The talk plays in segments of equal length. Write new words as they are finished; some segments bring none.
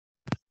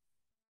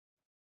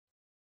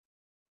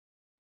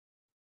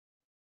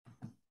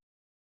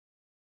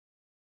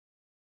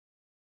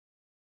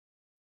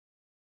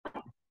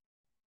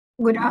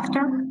Good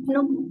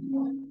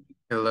afternoon.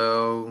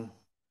 Hello.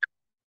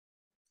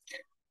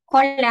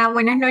 Hola,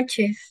 buenas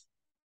noches.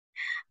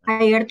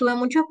 Ayer tuve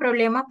muchos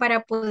problemas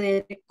para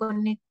poder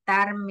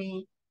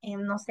conectarme.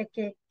 No sé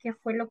qué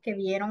fue lo que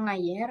vieron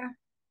ayer,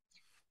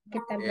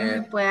 que tal vez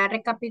me Yeah. pueda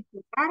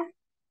recapitular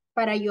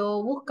para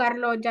yo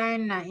buscarlo ya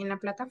en la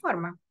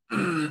plataforma.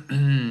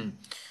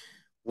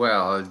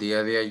 Well, el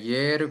día de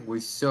ayer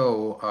we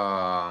saw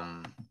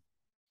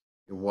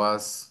it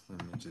was,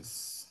 let me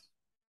just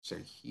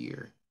check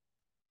here.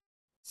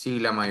 Sí,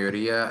 la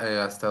mayoría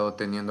ha estado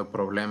teniendo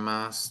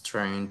problemas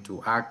trying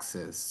to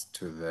access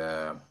to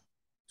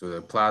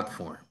the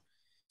platform.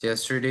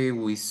 Yesterday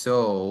we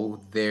saw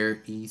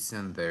there is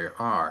and there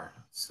are.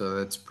 So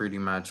that's pretty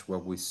much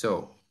what we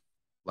saw.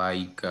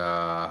 Like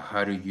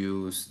how to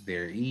use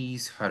there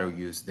is, how to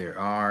use there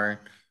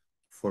are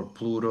for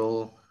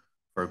plural,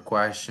 for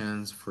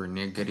questions, for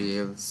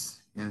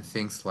negatives, and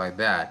things like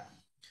that.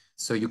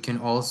 So you can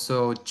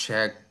also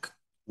check,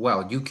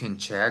 well, you can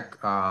check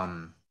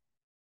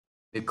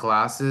the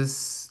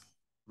classes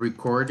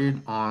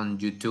recorded on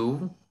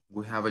YouTube.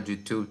 We have a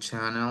YouTube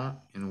channel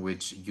in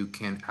which you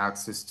can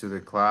access to the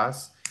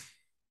class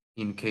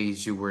in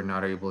case you were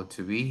not able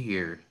to be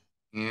here.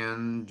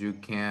 And you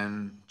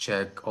can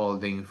check all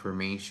the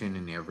information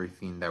and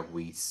everything that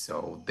we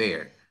saw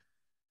there.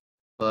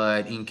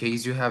 But in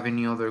case you have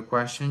any other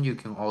question, you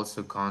can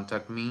also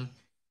contact me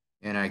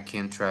and I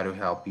can try to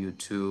help you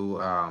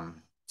to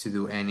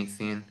do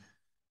anything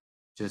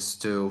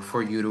just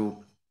for you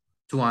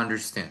to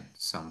understand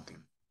something.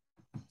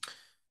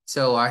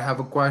 So I have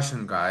a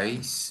question,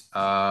 guys.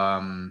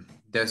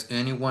 Does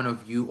any one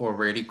of you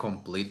already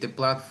complete the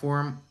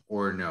platform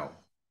or no?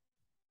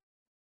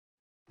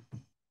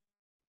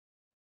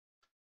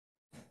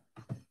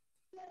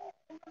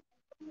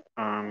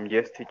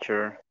 Yes,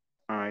 teacher.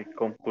 I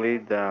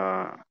complete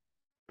the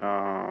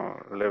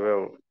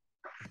level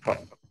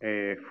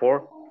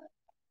 4.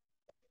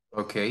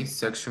 Okay,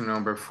 section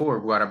number 4.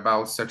 What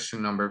about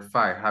section number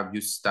 5? Have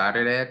you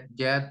started it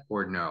yet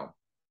or no?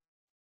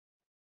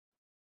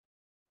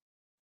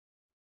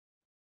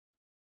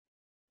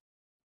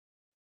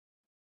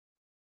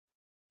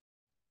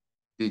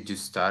 Did you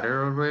start it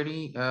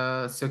already,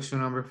 section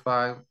number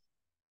 5?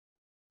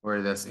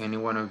 Or does any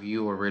one of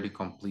you already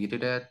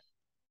completed it?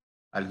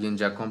 ¿Alguien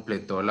ya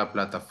completó la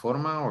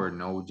plataforma or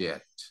no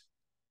yet?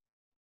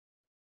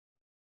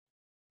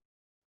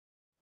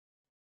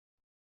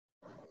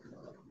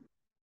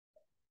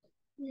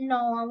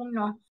 No, aún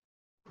no.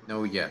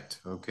 No yet,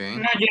 okay.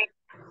 No yet.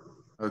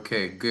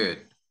 Okay, good.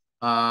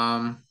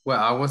 Well,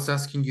 I was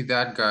asking you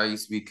that,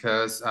 guys,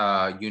 because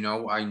you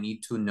know, I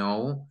need to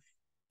know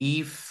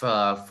if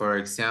for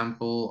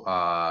example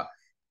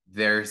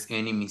there's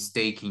any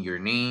mistake in your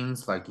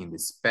names, like in the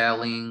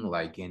spelling,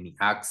 like any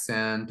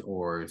accent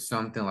or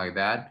something like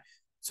that.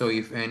 So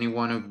if any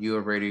one of you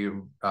already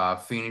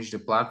finished the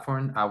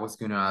platform, I was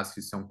going to ask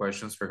you some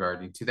questions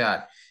regarding to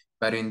that.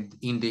 But in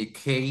the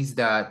case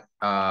that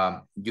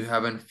you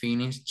haven't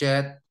finished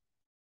yet,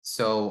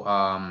 so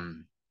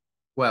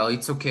well,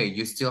 it's okay.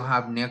 You still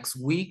have next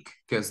week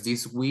because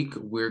this week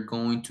we're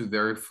going to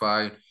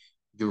verify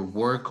your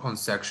work on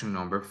section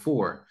number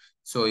 4.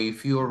 So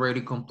if you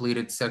already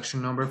completed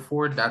section number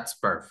 4, that's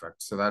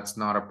perfect. So that's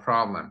not a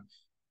problem.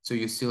 So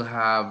you still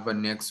have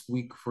next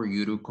week for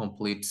you to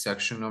complete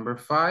section number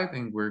 5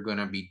 and we're going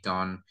to be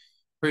done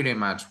pretty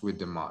much with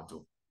the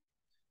module.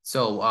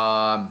 So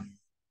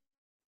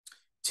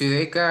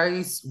today,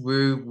 guys,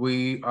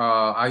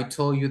 I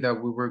told you that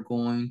we were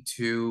going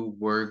to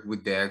work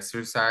with the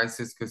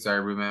exercises because I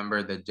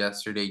remember that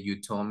yesterday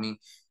you told me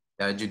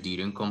that you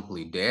didn't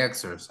complete the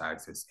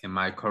exercises. Am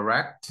I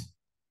correct?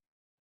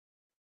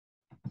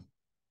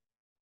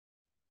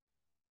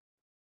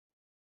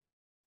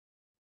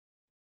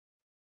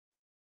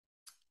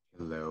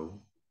 Hello.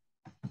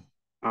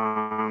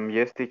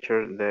 Yes,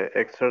 teacher. The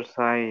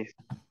exercise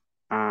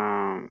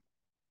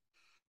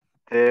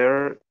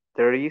there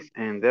is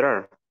and there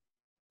are.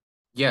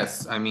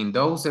 Yes, I mean,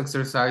 those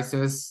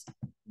exercises,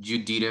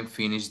 you didn't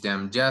finish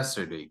them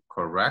yesterday,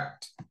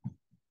 correct?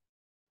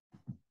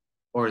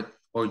 Or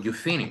you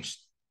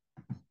finished?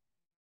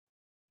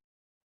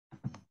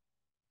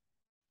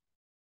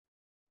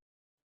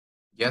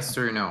 Yes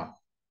or no?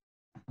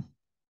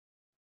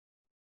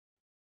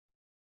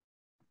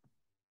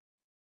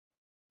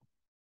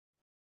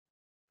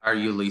 Are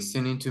you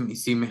listening to me?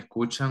 ¿Sí me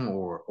escuchan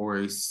or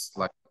is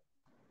like,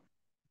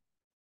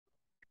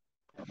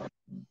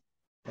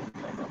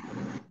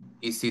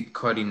 is it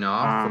cutting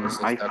off or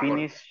se I está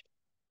finished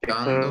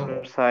cortando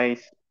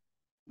exercise.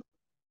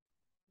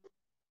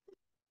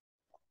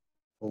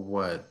 or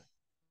what?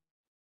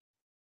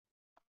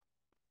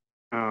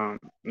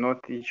 No,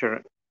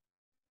 teacher.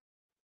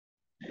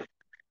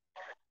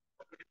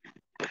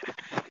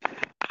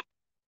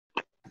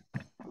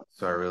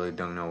 So I really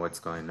don't know what's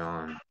going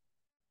on.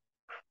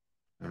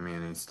 I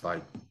mean, it's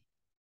like,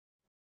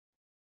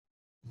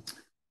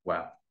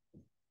 wow.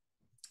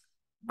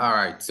 All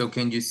right, so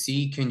can you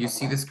see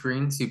the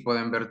screen? Si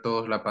pueden ver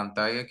todos la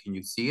pantalla, can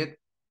you see it?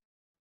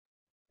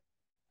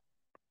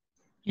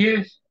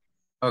 Yes.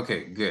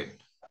 Okay, good.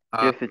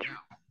 Yes, teacher.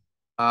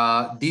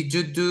 Did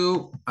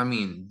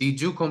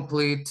you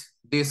complete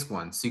this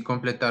one? ¿Sí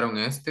completaron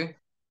este?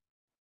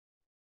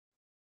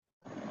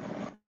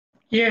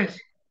 Yes.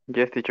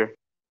 Yes, teacher.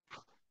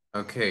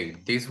 Okay,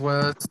 this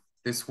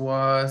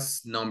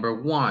was number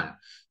one.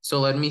 So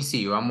let me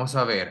see, vamos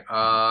a ver.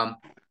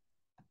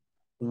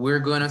 We're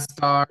gonna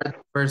start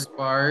first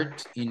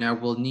part and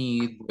voy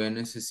a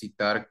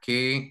necesitar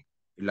que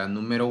la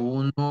número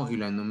uno y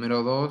la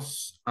número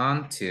dos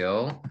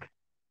until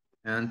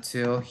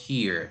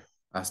here.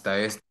 Hasta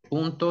este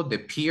punto, the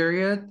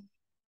period.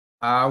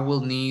 I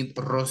will need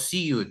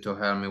Rocio to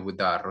help me with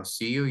that.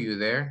 Rocio, you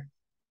there?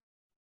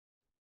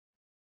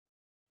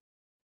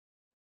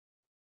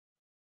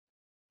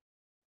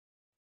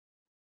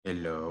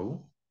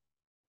 Hello?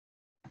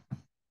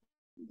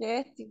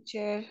 Yes,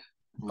 teacher.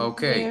 I'm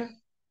Okay, here.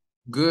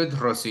 good,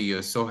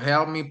 Rocio. So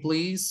help me,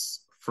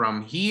 please,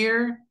 from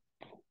here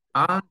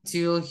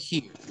until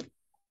here.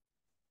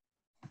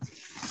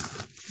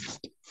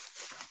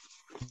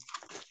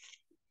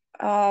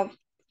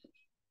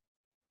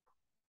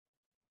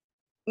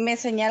 Me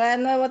señala de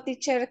nuevo,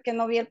 teacher, que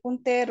no vi el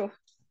puntero.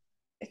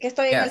 Es que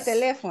estoy en el Yes,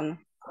 teléfono.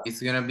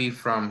 it's gonna be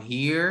from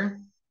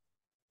here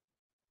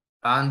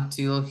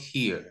until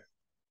here.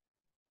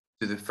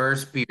 To the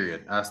first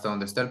period, hasta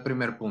donde está el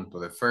primer punto,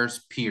 the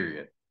first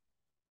period.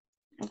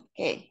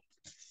 Ok.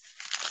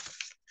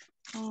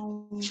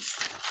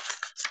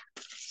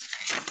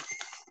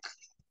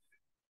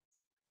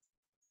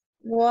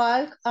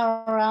 Walk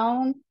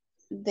around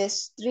the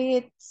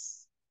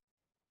streets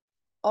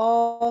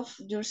of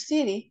your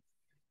city.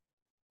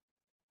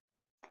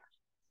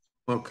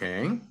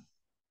 Okay.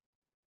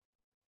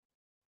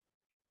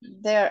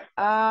 There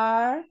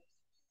are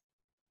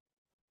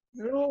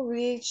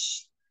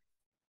rubbish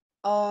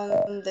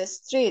on the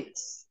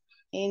streets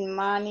in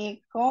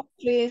many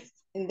countries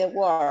in the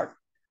world.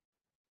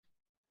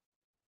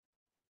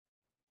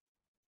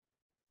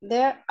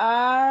 There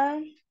are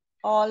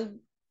old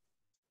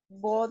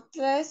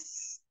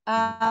bottles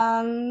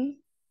and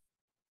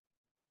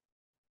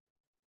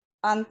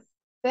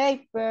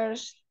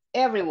papers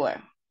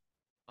everywhere.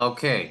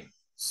 Okay,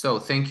 so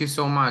thank you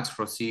so much,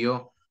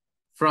 Rocio.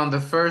 From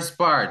the first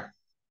part,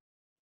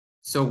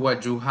 so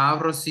what you have,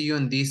 Rocio,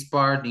 in this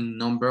part in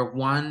number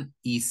one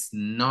is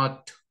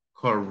not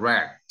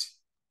correct.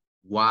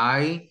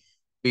 Why?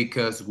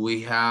 Because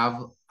we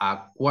have a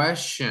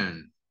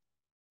question.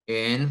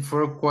 And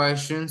for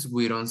questions,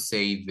 we don't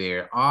say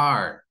there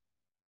are.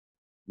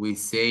 We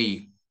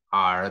say,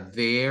 are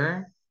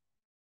there?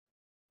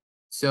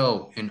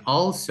 So, and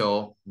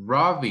also,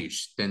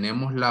 rubbish,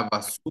 tenemos la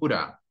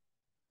basura.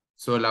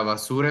 So, la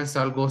basura es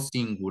algo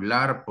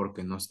singular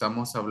porque no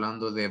estamos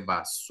hablando de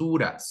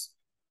basuras.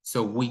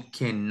 So, we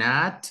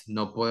cannot,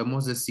 no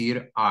podemos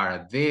decir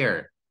are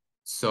there.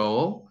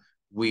 So,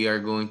 we are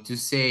going to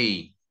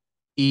say,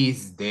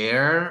 is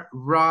there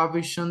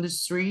rubbish on the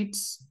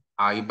streets?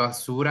 ¿Hay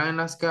basura en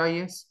las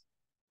calles?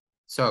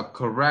 So,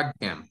 correct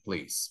them,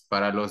 please.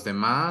 Para los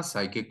demás,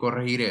 hay que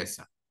corregir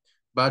esa.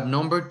 But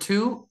number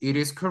two, it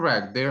is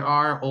correct. There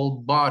are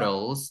old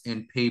bottles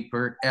and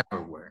paper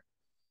everywhere.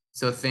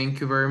 So thank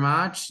you very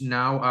much.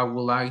 Now I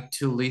would like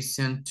to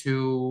listen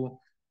to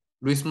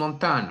Luis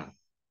Montano.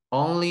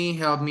 Only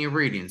help me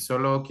reading.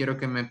 Solo quiero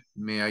que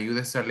me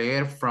ayudes a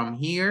leer from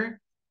here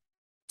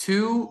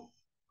to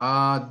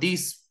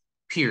this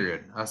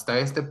period, hasta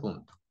este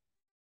punto.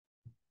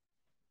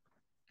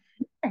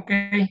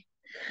 Okay.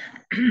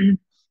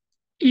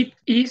 It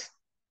is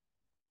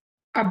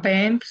a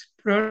big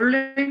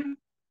problem.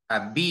 A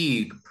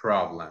big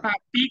problem. A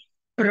big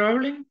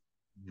problem.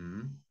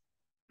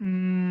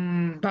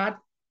 Mm-hmm. But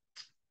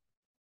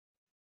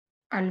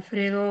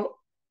Alfredo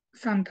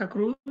Santa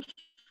Cruz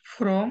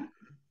from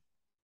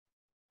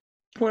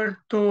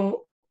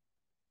Puerto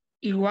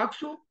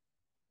Iguazu,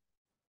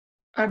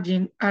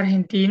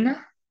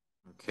 Argentina,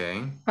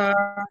 Okay.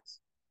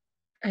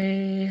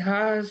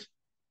 has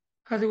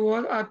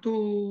what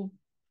to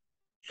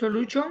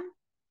solution.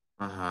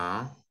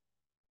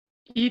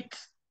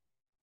 It's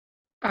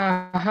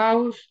a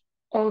house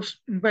of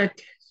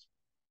bottles.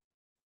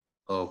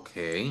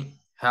 Okay.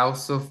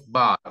 House of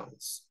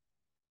bottles.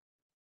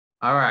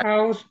 All right.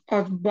 House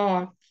of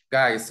bottles.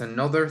 Guys,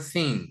 another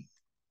thing.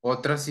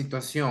 Otra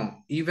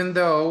situación. Even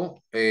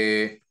though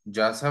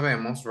ya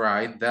sabemos,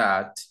 right,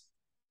 that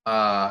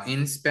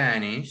in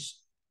Spanish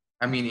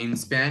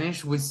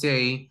we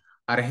say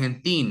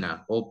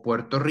Argentina o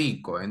Puerto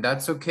Rico, and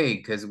that's okay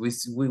because we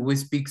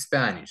speak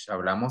Spanish,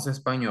 hablamos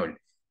español.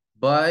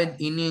 But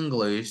in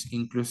English,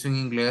 incluso en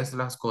inglés,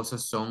 las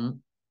cosas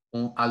son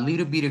a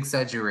little bit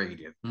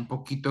exaggerated, un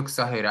poquito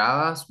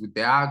exageradas with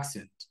the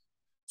accent.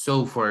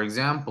 So, for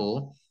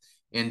example,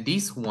 in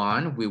this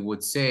one, we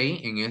would say,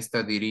 en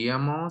esta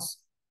diríamos,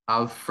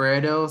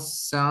 Alfredo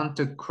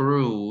Santa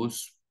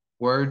Cruz,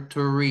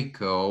 Puerto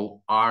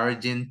Rico,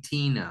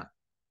 Argentina.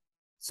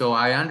 So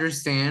I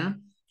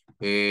understand,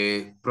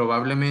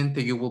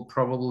 probablemente you will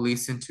probably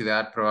listen to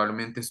that,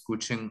 probablemente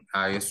escuchen,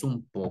 es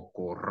un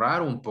poco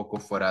raro, un poco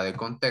fuera de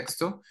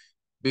contexto,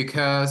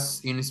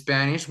 Because in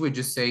Spanish, we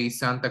just say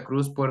Santa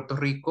Cruz, Puerto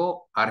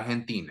Rico,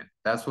 Argentina.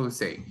 That's what we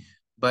say.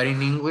 But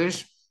in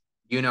English,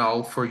 you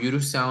know, for you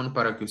to sound,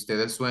 para que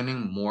ustedes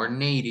suenen more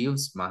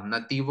natives, más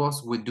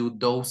nativos, we do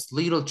those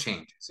little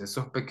changes,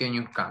 esos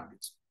pequeños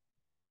cambios.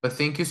 But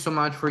thank you so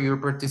much for your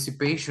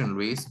participation,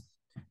 Luis.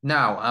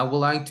 Now, I would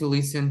like to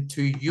listen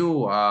to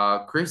you,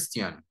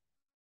 Christian.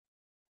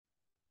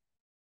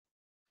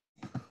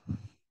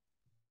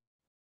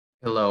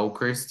 Hello,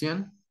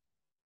 Christian.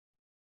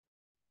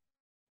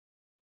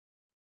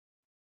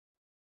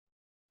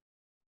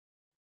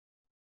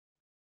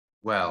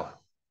 Well,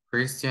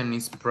 Christian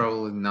is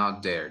probably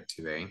not there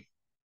today.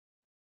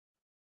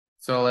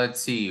 So let's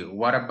see,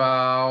 what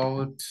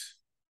about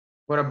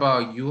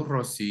you,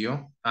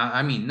 Rocio?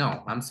 I mean,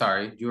 no, I'm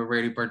sorry, you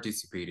already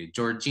participated.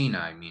 Georgina,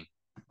 I mean.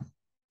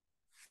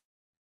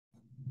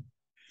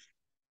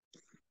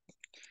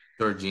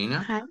 Georgina?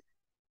 Hi.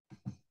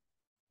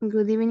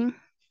 Good evening.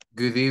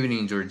 Good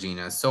evening,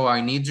 Georgina. So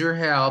I need your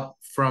help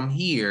from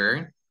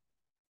here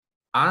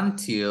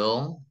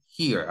until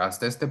here,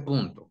 hasta este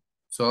punto.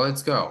 So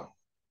let's go.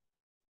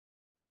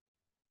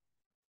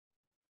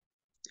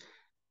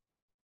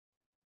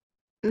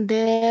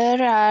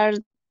 There are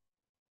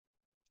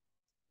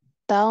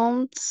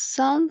thousands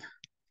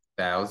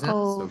Thousands,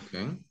 of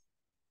okay.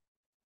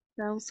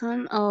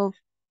 thousands of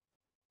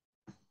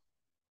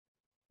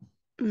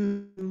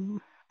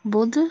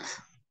bottles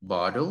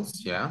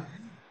Bottles, yeah.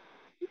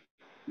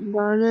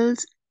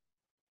 bottles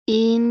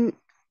in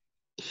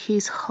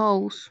his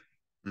house.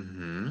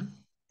 Mm-hmm.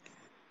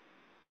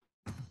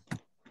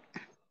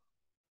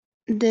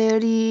 There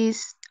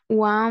is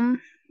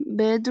one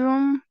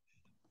bedroom,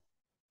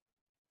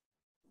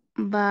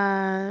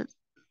 but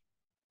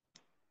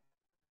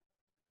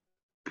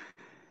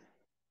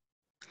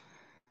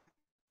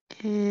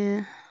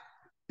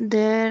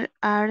there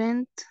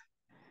aren't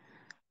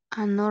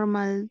a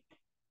normal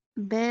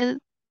bed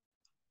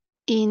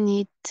in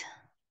it.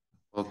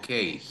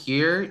 Okay,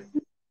 here,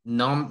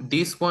 no,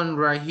 this one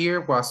right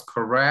here was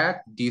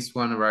correct. This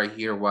one right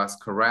here was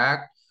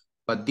correct.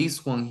 But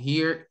this one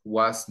here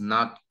was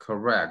not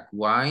correct.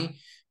 Why?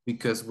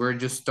 Because we're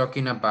just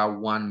talking about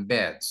one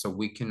bed. So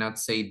we cannot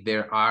say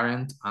there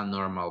aren't a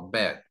normal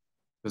bed.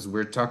 Because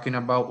we're talking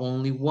about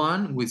only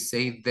one, we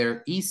say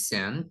there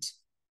isn't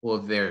or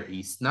there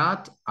is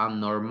not a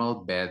normal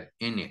bed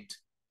in it.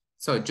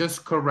 So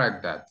just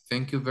correct that.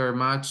 Thank you very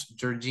much,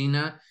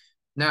 Georgina.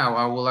 Now,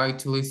 I would like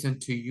to listen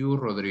to you,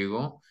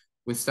 Rodrigo.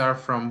 We start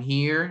from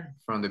here,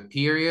 from the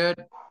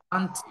period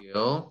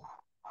until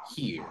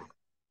here.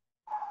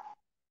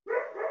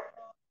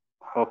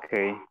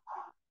 Okay.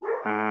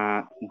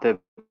 The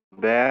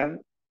bed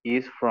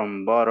is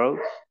from bottles.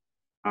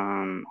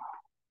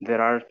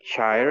 There are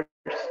chairs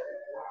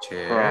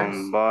Chairs.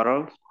 from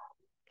bottles.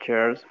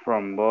 Chairs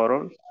from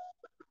bottles.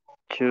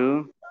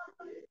 2.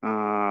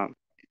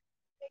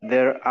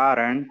 There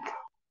aren't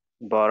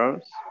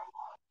bottles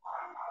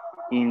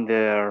in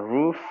the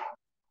roof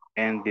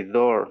and the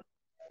door.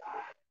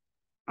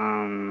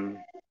 Um,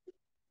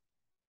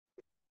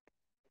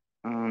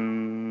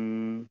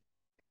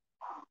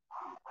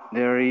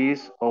 there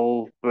is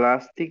all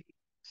plastic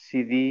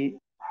CD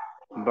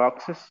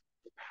boxes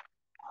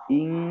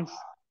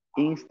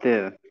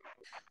instead.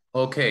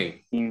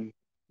 Okay.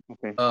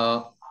 Okay.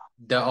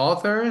 The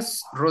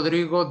others,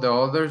 Rodrigo, the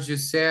others you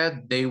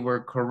said, they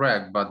were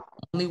correct, but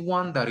the only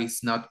one that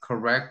is not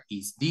correct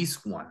is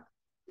this one.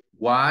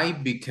 Why?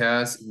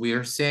 Because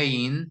we're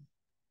saying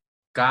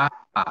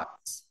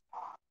cajas.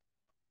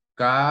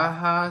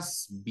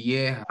 Cajas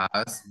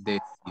viejas de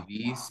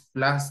CDs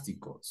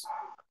plásticos.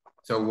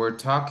 So we're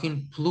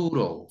talking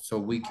plural, so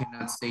we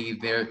cannot say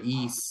there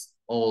is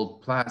all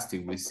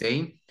plastic. We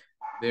say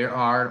there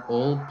are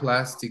all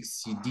plastic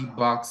CD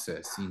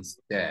boxes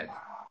instead.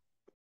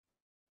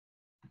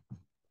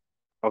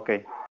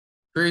 Okay.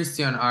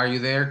 Christian, are you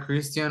there,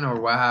 Christian,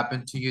 or what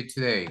happened to you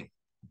today?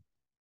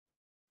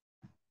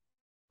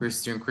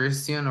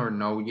 Christian, or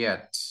no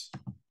yet?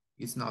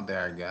 He's not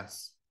there, I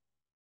guess.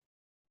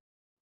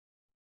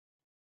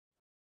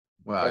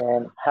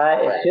 Well,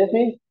 Hi, excuse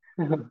me?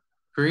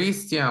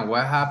 Christian,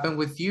 what happened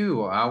with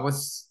you? I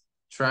was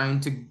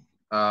trying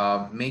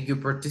to make you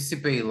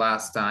participate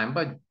last time,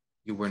 but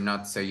you were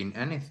not saying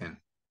anything.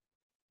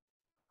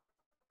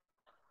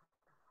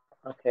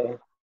 Okay.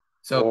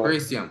 So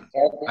Christian,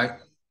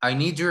 I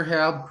need your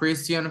help,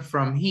 Christian,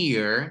 from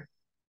here,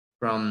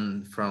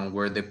 from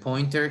where the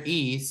pointer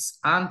is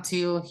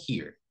until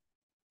here.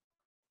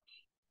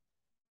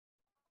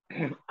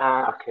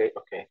 Okay.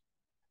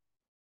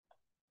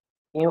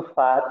 In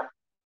fact,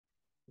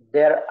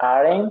 there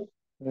aren't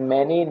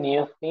many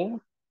new things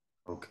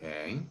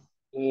Okay.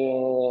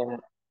 in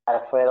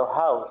Alfredo's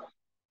house.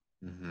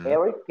 Mm-hmm.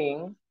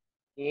 Everything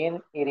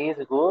in it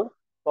is good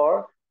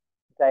for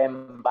the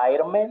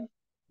environment.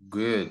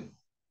 Good.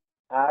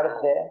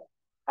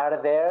 Are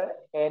there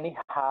any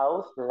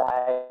house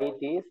like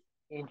this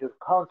in your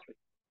country?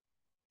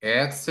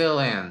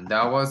 Excellent.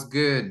 That was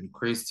good,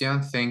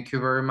 Christian. Thank you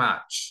very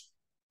much.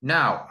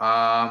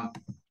 Now,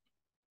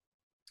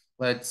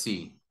 let's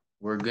see.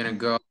 we're gonna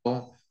go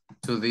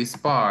to this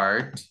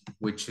part,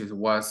 which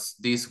was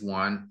this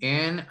one,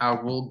 and I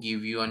will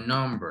give you a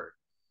number.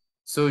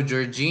 So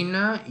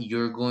Georgina,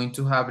 you're going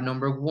to have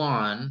number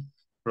 1.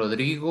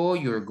 Rodrigo,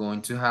 you're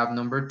going to have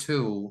number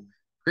 2.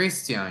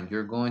 Christian,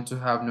 you're going to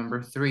have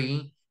number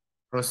 3.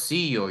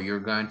 Rosillo, you're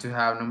going to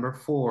have number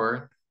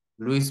 4.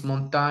 Luis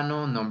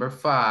Montano, number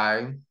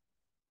 5.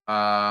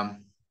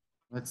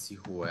 Let's see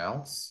who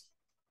else.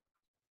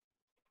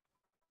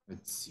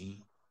 Let's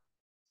see.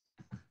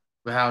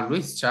 We have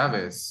Luis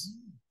Chavez,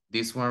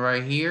 this one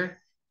right here.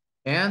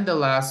 And the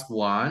last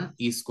one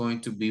is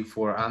going to be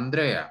for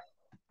Andrea.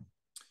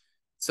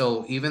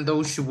 So even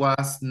though she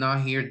was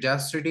not here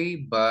yesterday,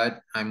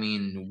 but I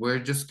mean, we're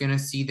just gonna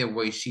see the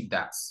way she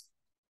does.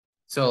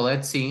 So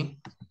let's see.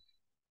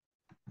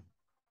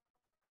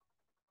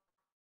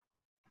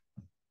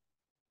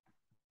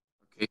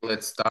 Okay,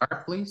 let's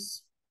start,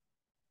 please.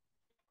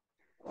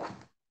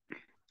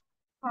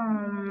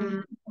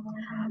 Are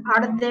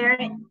there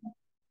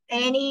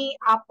any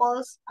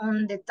apples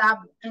on the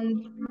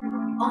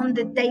on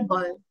the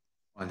table?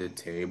 On the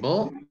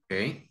table,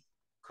 okay.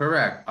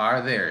 Correct,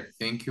 are there.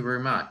 Thank you very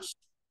much.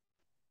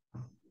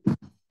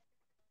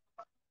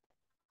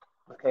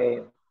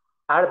 Okay.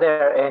 Are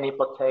there any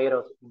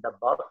potatoes in the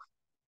box?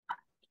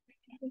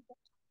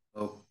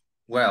 Oh,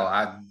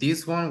 well,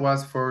 this one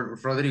was for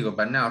Rodrigo,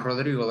 but now,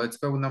 Rodrigo, let's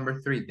go with number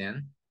 3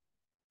 then.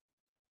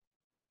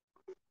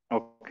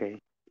 Okay.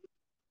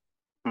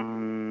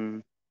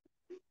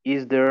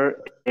 Is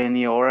there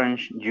any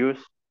orange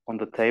juice on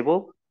the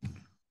table?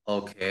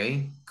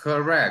 Okay,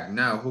 correct.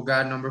 Now, who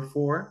got number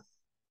 4?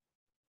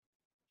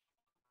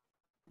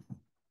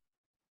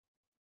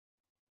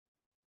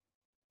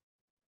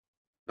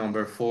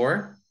 Number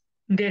 4.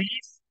 There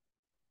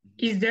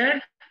is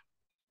there.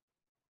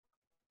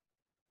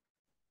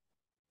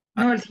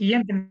 No, el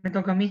siguiente me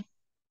toca a mí.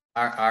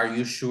 Are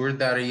you sure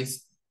that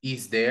is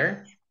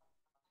there?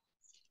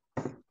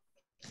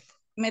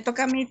 Me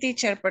toca a mí,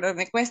 teacher, pero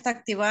me cuesta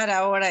activar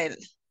ahora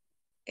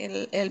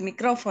el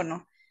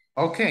micrófono.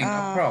 Okay,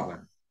 no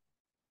problem.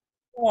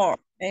 Or,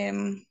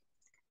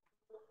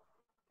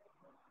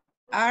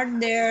 are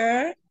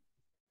there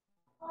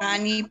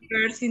any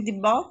pears in the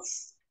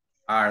box?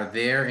 Are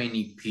there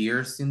any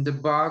pears in the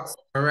box?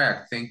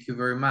 Correct, thank you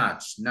very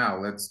much. Now,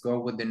 let's go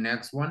with the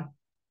next one.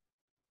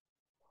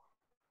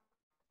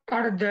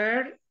 Are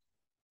there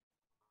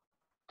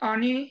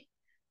any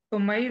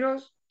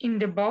tomatoes in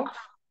the box?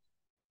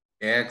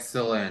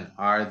 Excellent.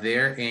 Are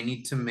there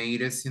any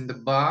tomatoes in the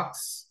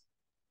box?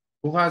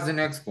 Who has the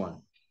next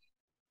one?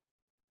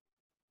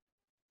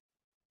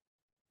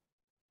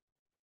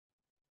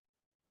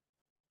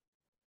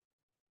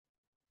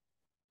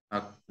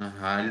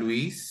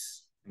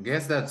 Luis. I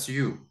guess that's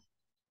you.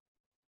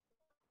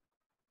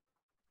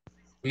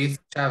 Luis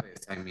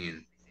Chavez, I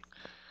mean.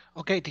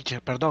 Ok,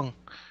 teacher, perdón.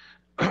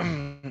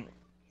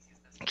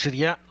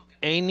 Sería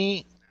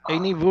any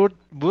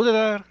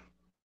butter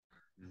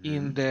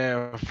in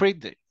the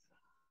fridge.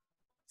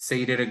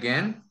 Say it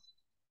again.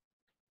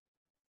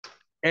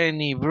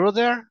 Any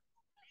brother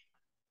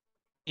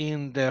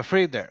in the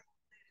freezer.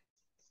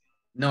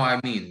 No,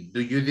 I mean,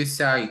 do you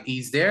decide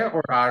is there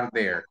or are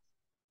there?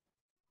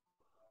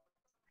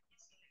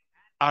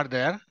 Are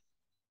there?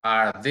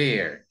 Are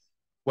there.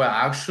 Well,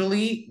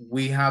 actually,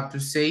 we have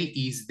to say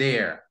is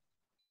there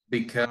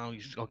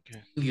because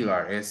okay.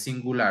 Singular is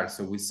singular.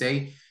 So we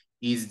say,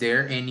 is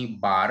there any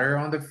butter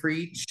on the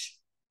fridge?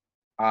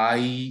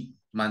 ¿Hay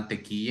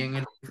mantequilla en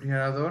el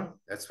refrigerador?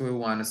 That's what we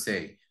want to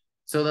say.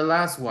 So the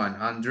last one,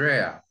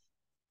 Andrea.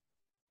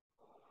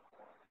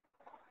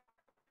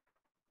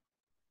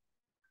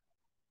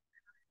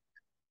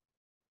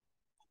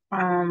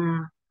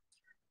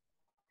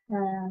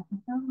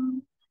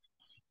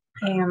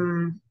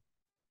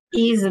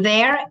 Is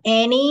there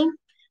any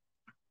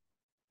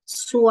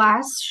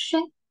sausage?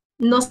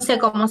 No sé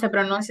cómo se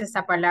pronuncia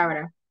esa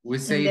palabra. We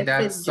say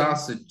that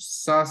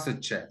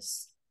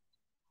sausages.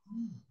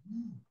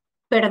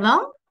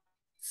 ¿Perdón?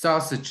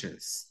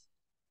 Sausages.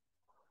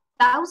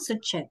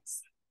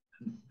 Sausages.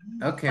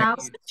 Okay.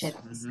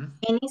 Sausages.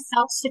 Any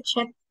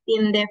sausages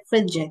in the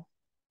fridge?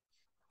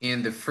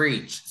 In the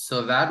fridge.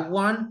 So that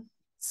one,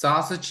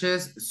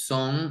 sausages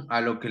son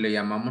a lo que le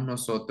llamamos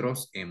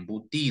nosotros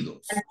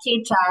embutidos.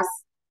 Salchichas.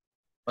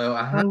 Well,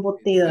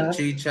 embutidos.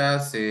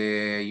 Salchichas,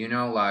 you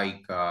know,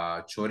 like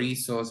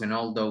chorizos and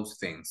all those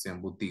things,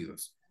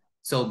 embutidos.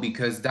 So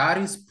because that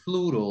is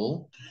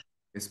plural,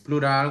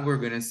 we're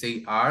going to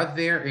say, are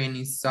there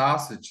any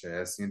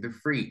sausages in the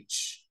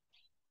fridge?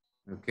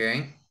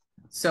 Okay.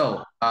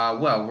 So,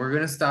 well, we're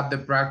going to stop the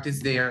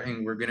practice there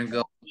and we're going to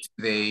go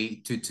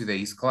to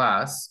today's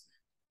class.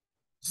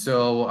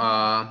 So,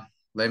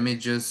 let me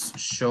just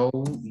show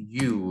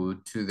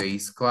you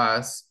today's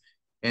class.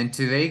 And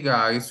today,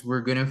 guys,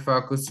 we're going to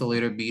focus a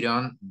little bit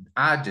on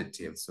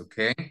adjectives,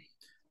 okay?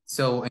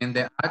 So, in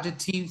the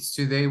adjectives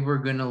today, we're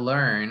going to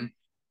learn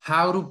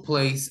how to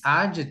place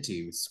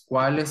adjectives.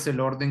 ¿Cuál es el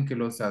orden que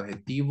los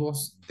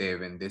adjetivos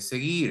deben de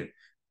seguir?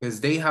 Because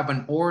they have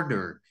an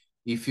order.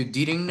 If you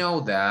didn't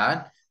know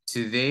that,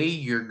 Today,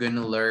 you're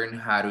gonna learn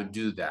how to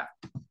do that.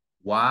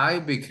 Why?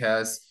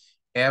 Because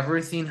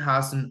everything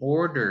has an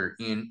order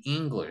in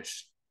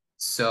English.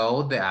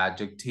 So the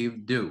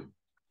adjective do.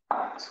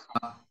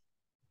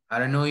 I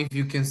don't know if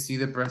you can see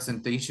the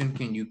presentation.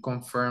 Can you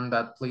confirm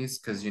that, please?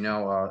 Because, you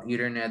know,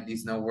 internet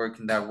is not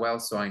working that well,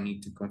 so I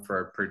need to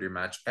confirm pretty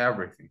much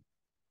everything.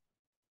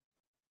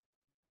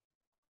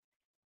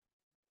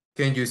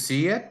 Can you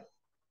see it?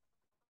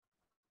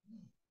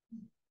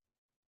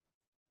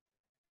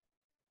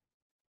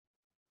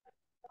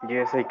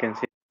 Yes, I can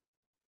see.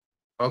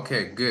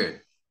 Okay,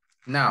 good.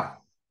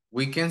 Now,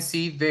 we can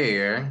see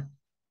there.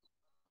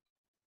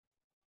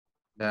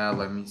 Now,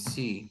 let me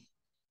see.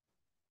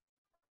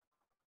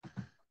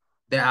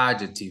 The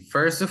adjective.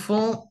 First of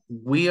all,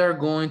 we are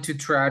going to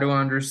try to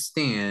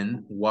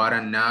understand what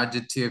an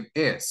adjective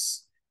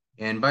is.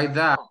 And by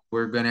that,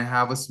 we're going to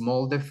have a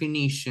small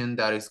definition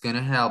that is going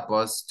to help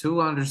us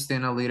to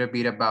understand a little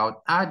bit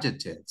about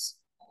adjectives.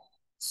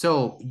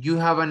 So you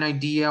have an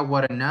idea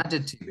what an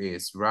adjective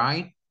is,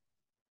 right?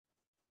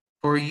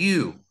 For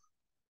you,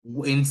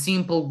 in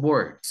simple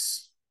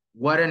words,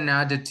 what an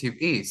adjective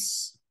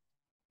is.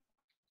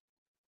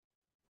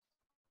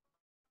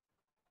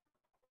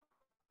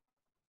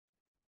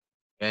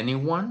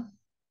 Anyone?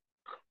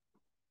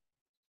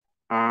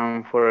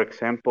 For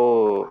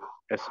example,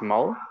 a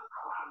small.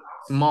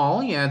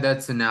 Small, yeah,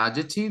 that's an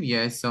adjective.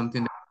 Yeah, it's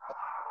something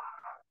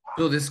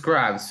to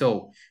describe.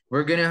 So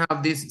we're gonna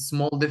have this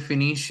small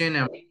definition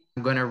and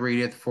I'm gonna read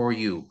it for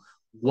you.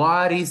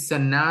 What is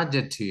an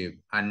adjective?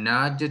 An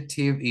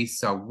adjective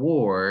is a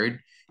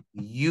word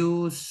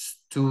used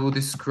to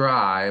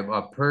describe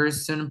a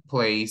person,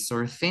 place,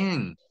 or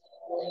thing.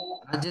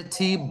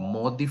 Adjective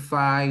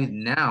modify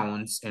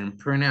nouns and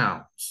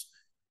pronouns.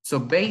 So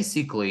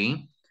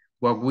basically,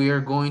 what we are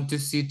going to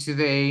see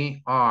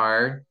today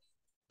are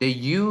the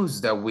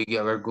use that we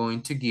are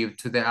going to give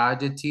to the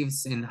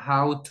adjectives and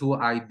how to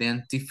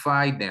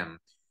identify them.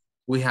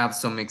 We have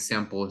some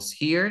examples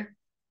here.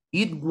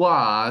 It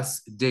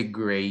was the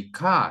gray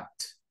cat.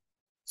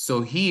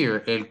 So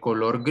here, el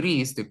color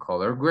gris, the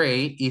color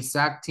gray, is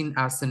acting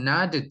as an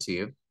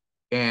adjective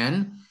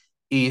and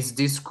is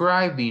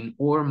describing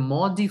or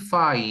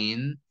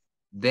modifying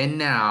the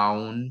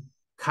noun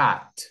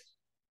cat.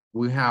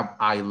 We have,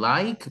 I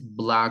like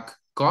black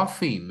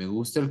coffee. Me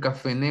gusta el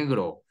café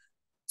negro.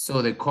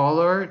 So the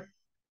color,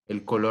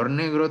 el color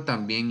negro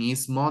también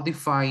is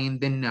modifying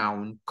the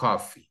noun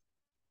coffee.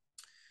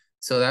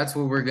 So that's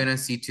what we're gonna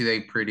see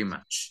today pretty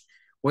much.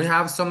 We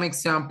have some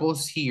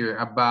examples here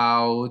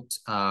about,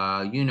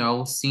 you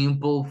know,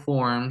 simple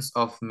forms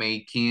of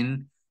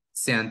making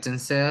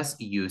sentences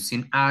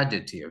using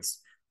adjectives.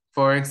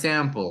 For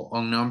example,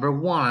 on number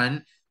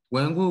 1,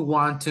 when we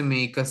want to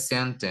make a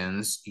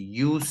sentence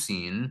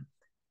using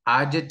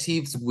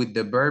adjectives with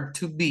the verb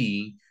to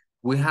be,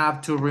 we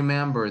have to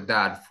remember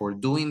that for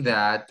doing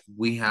that,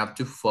 we have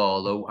to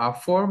follow a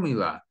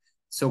formula.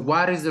 So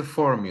what is the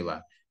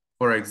formula?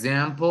 For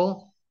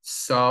example,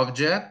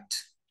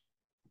 subject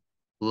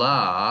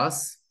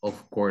plus,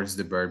 of course,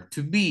 the verb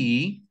to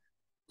be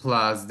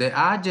plus the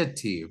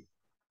adjective.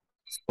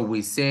 So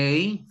we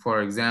say,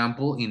 for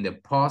example, in the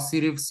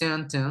positive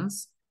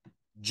sentence,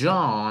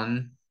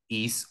 John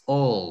is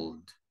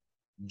old.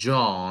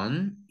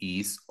 John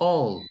is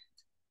old.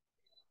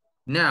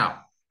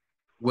 Now,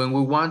 when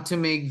we want to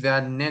make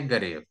that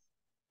negative,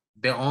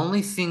 the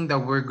only thing that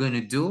we're going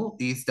to do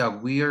is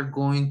that we are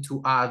going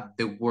to add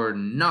the word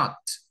not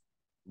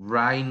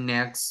right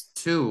next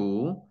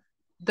to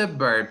the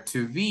verb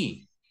to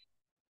be.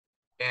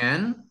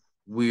 And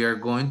we are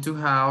going to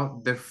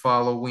have the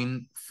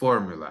following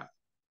formula.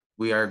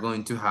 We are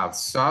going to have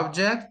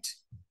subject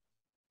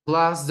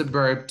plus the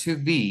verb to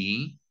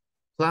be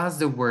plus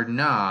the word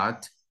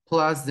not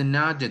plus the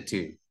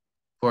adjective.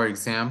 For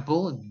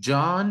example,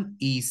 John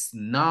is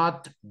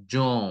not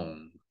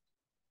John.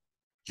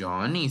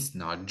 John is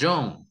not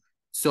John.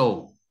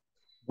 So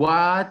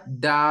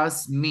what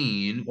does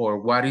mean or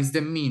what is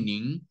the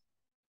meaning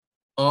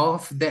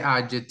of the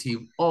adjective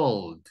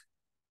old?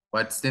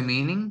 What's the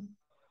meaning?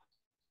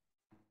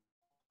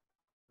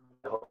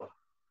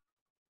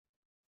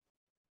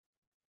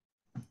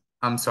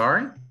 I'm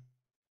sorry?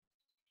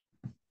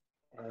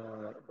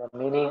 The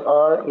meaning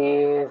of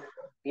is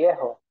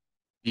viejo.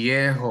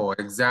 Viejo,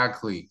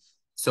 exactly.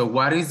 So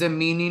what is the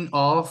meaning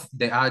of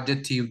the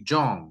adjective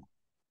young?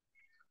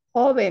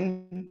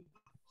 Joven.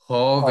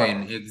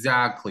 Joven,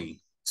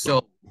 exactly.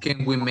 So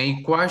can we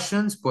make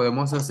questions?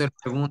 ¿Podemos hacer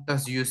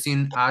preguntas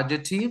using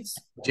adjectives?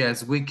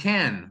 Yes, we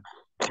can.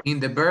 In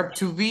the verb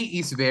to be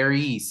is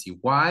very easy.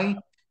 Why?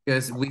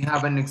 Because we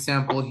have an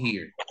example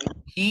here.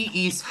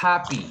 He is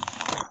happy.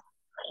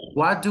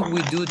 What do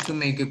we do to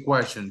make a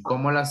question?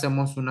 ¿Cómo le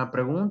hacemos una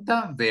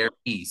pregunta? Very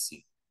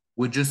easy.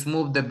 We just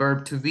move the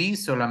verb to be.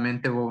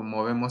 Solamente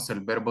movemos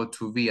el verbo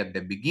to be at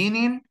the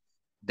beginning.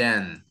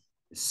 Then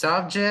the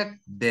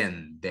subject,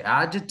 then the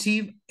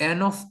adjective,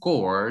 and of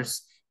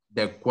course,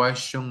 the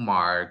question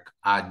mark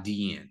at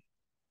the end.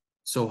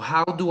 So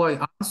how do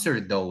I answer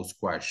those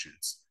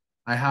questions?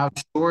 I have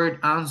short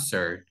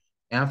answer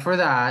And for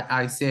that,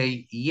 I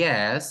say,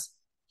 yes,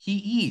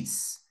 he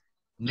is.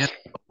 No,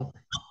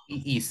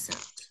 he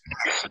isn't.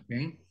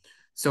 Okay.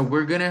 So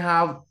we're going to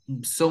have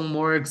some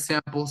more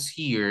examples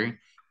here,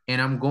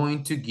 and I'm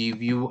going to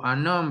give you a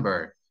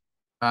number.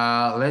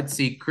 Let's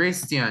see,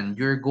 Christian,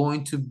 you're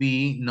going to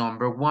be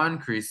number 1.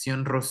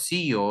 Christian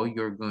Rocio,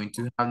 you're going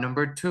to have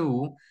number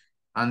 2.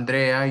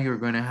 Andrea, you're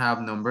going to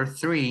have number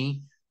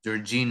 3.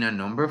 Georgina,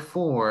 number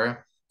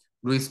 4.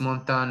 Luis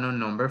Montano,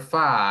 number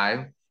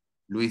 5.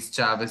 Luis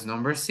Chavez,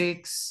 number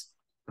 6.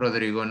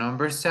 Rodrigo,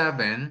 number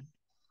 7.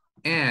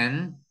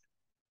 And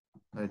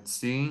let's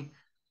see,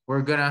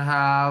 we're going to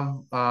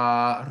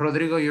have,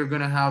 Rodrigo, you're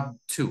going to have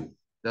 2,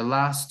 the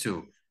last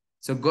 2.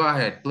 So go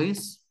ahead,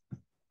 please.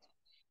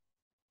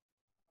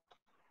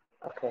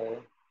 Okay.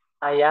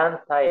 I am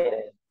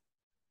tired.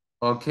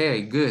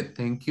 Okay, good.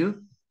 Thank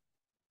you.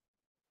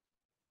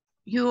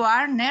 You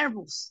are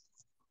nervous.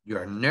 You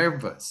are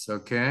nervous.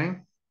 Okay.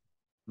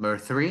 Number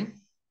 3.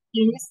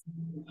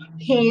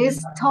 He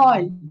is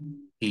tall.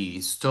 He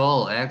is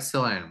tall.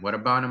 Excellent. What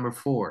about number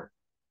 4?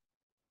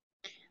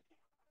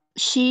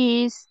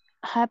 She is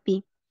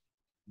happy.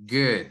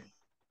 Good.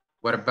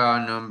 What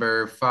about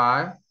number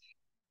 5?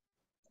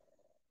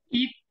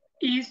 It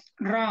is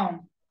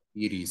round.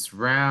 It is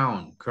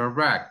round.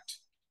 Correct.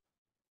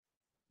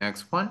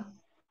 Next one.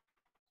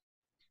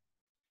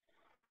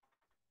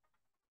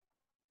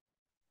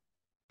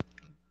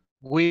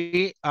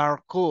 We are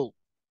cool.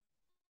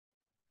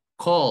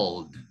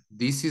 Cold.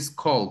 This is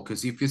cold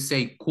because if you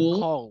say cool,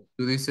 Cold.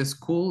 this is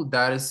cool,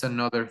 that is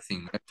another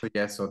thing. Esto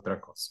ya es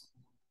otra cosa.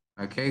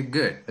 Okay,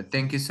 good. But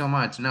thank you so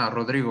much. Now,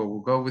 Rodrigo,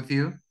 we'll go with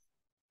you.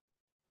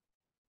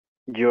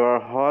 You are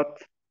hot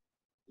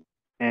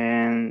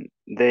and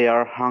they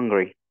are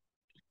hungry.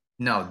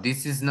 No,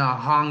 this is not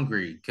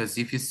hungry, because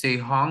if you say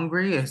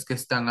hungry, es que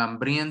están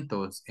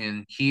hambrientos.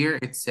 And here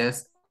it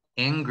says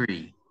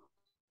angry.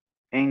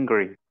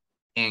 Angry.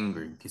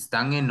 Angry, que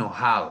están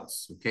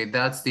enojados. Okay,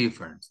 that's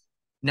different.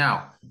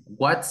 Now,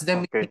 what's the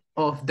meaning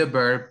of the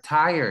verb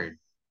tired?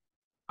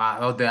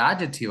 Of the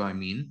adjective, I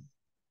mean.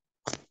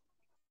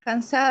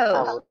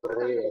 Cansado.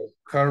 Aburrido.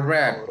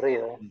 Correct.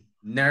 Aburrido.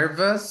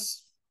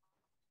 Nervous.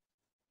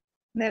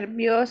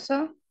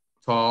 Nervioso.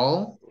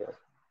 Tall.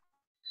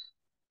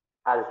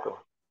 Alto.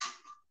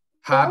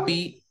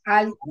 Happy.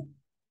 Alto.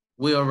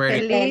 We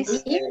already.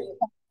 Feliz.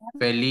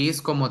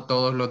 Feliz como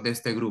todos los de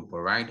este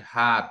grupo, right?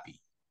 Happy.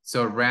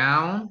 So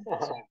round.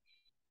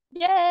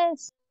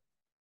 Yes.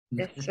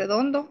 Es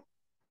redondo.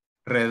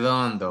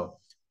 Redondo.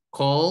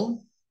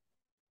 Cold.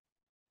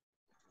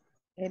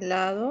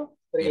 Helado.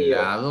 Frío.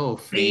 Helado o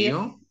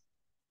frío.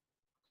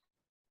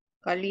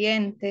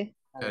 Caliente.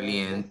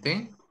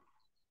 Caliente.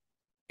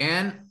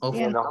 And of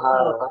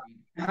Enojado.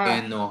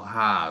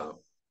 enojado.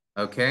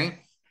 Okay.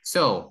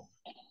 So,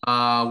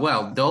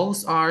 well,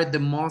 those are the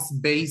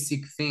most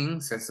basic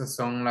things. Esas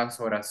son las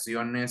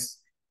oraciones,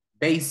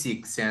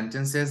 basic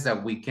sentences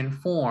that we can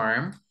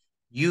form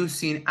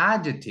using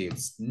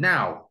adjectives.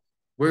 Now,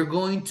 we're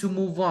going to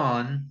move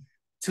on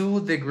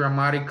to the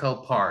grammatical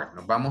part.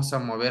 Nos vamos a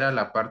mover a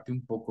la parte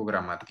un poco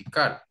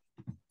gramatical.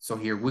 So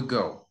here we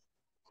go.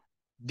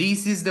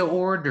 This is the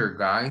order,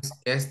 guys.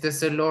 Este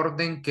es el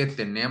orden que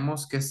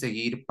tenemos que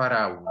seguir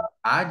para un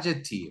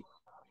adjective.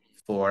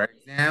 For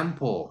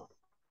example,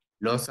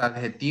 los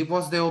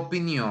adjetivos de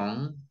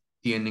opinión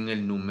tienen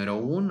el número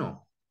 1.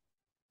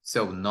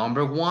 So,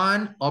 number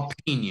 1,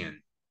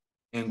 opinion.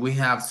 And we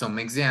have some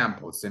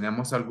examples.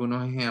 Tenemos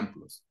algunos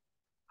ejemplos.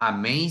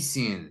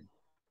 Amazing,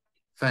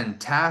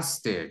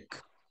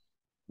 fantastic,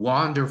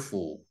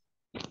 wonderful,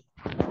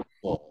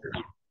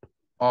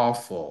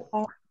 awful.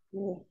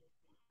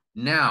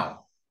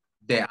 Now,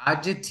 the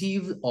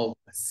adjective of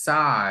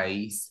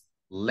size,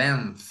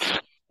 length,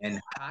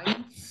 and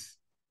height,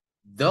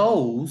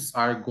 those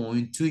are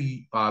going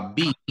to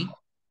be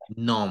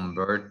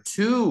number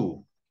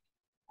 2.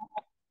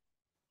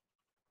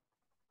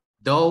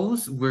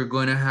 Those we're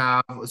going to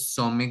have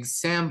some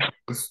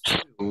examples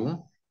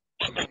too.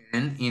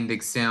 And in the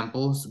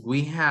examples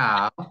we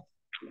have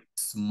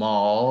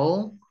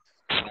small,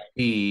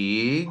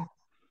 big,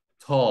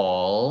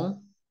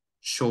 tall,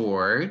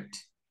 short,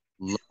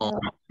 long,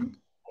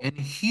 and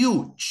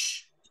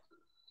huge.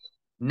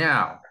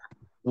 Now,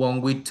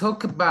 when we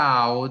talk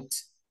about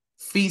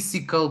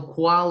physical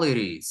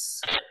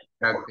qualities,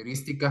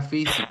 características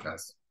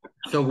físicas,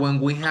 so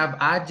when we have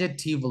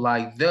adjective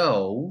like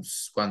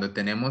those, cuando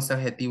tenemos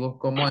adjetivos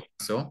como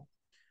eso,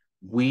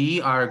 we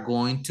are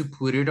going to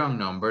put it on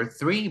number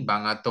 3.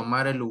 Van a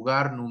tomar el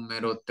lugar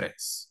número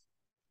 3.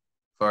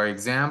 For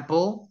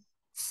example,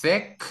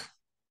 thick,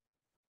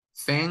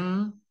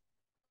 thin,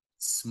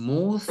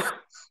 smooth,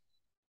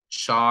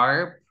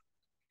 sharp,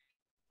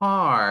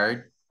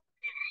 hard,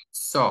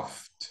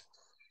 soft.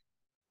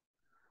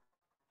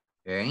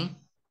 Okay.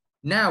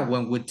 Now,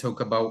 when we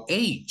talk about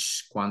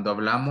age, cuando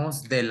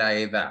hablamos de la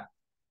edad,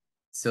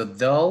 so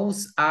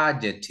those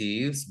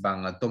adjectives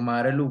van a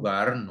tomar el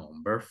lugar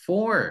number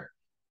 4.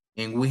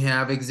 And we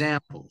have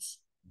examples: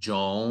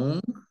 young,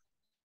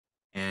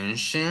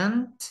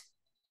 ancient,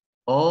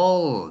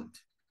 old,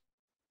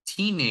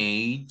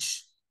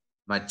 teenage,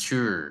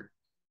 mature,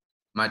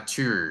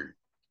 mature.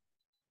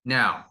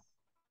 Now,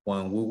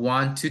 when we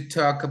want to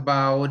talk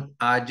about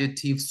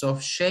adjectives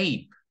of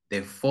shape,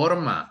 de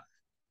forma,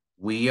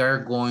 we are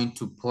going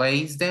to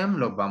place them,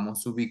 los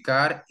vamos a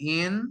ubicar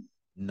in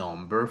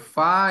number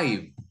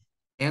 5.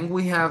 And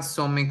we have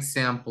some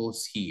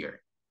examples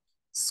here.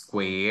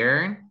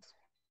 Square,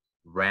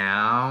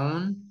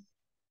 round,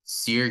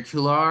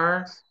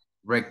 circular,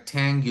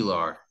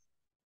 rectangular.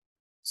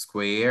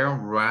 Square,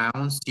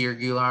 round,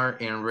 circular,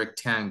 and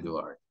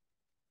rectangular.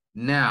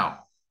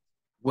 Now,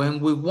 when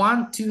we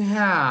want to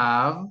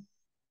have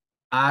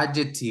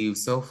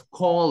adjectives of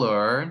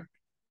color,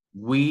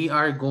 we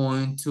are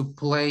going to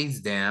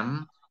place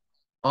them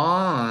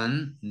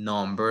on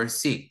number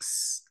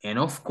 6. And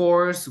of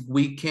course,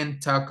 we can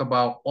talk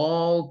about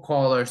all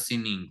colors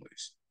in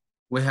English.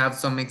 We have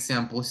some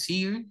examples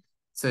here,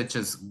 such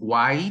as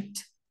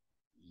white,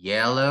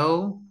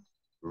 yellow,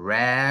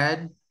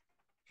 red,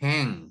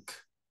 pink,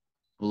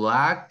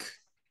 black,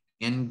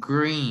 and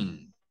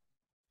green.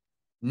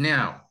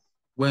 Now,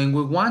 when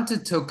we want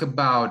to talk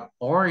about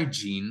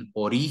origin,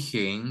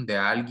 origen de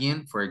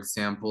alguien, for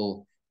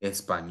example,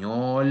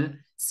 español,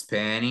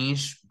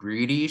 Spanish,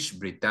 British,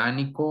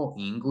 británico,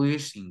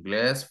 English,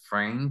 inglés,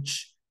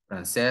 French,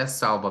 francés,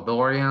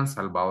 Salvadorian,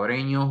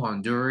 salvadoreño,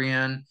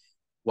 Honduran,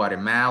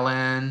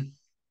 Guatemalan,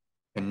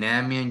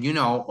 Panamanian, you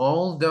know,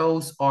 all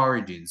those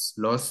origins,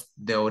 los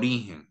de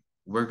origen.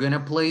 We're going to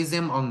place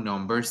them on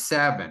number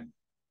 7.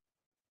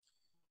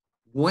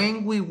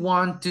 When we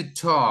want to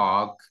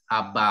talk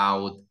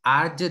about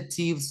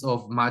adjectives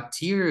of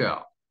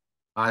material,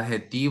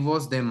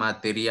 adjetivos de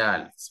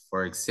materiales,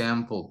 for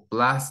example,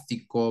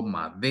 plástico,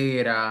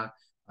 madera,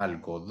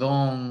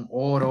 algodón,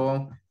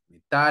 oro,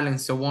 metal,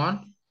 and so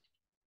on,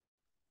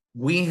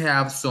 we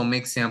have some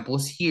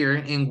examples here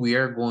and we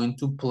are going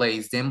to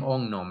place them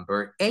on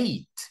number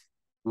 8.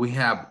 We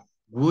have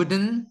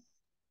wooden,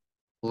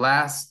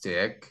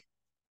 plastic,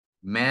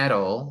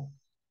 metal,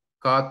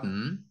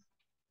 cotton,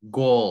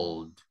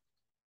 gold.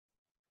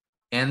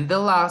 And the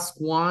last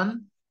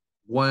one,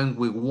 when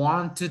we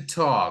want to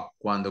talk,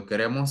 cuando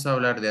queremos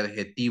hablar de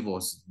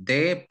adjetivos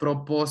de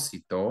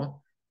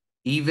propósito,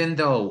 even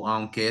though,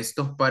 aunque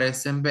estos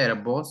parecen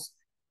verbos,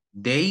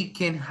 they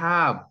can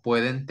have,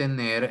 pueden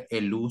tener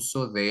el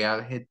uso de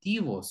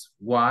adjetivos.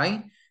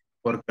 Why?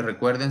 Porque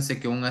recuérdense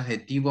que un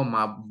adjetivo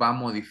va a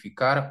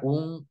modificar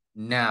un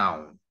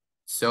noun.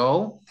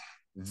 So,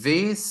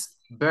 these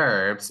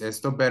verbs,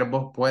 estos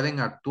verbos pueden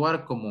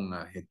actuar como un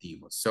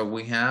adjetivo. So,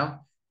 we have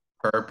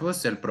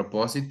purpose, el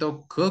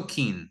propósito,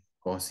 cooking,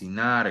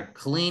 cocinar,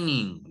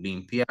 cleaning,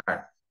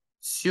 limpiar,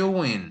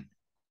 sewing,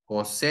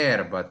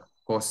 coser, but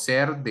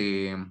coser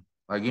de,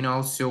 like, you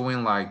know,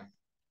 sewing like,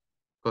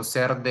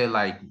 coser de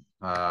like,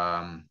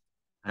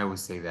 I would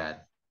say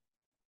that.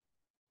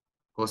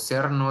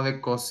 Coser no de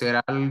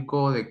coser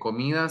algo de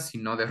comida,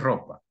 sino de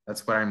ropa.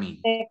 That's what I mean.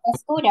 De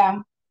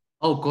costura.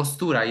 Oh,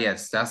 costura,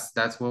 yes,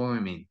 that's what we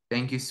mean.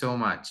 Thank you so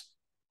much.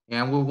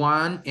 And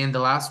the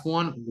last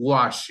one,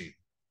 washing.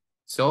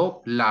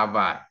 So,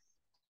 lavar.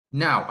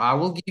 Now, I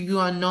will give you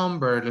a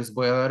number. Les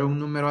voy a dar un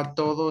número a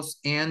todos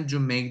and you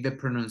make the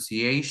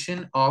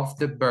pronunciation of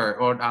the verb,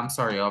 or I'm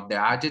sorry, of the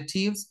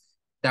adjectives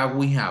that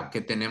we have,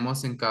 que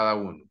tenemos en cada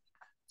uno.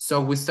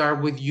 So we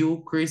start with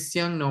you,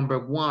 Christian, number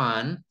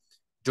 1.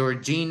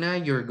 Georgina,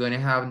 you're going to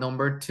have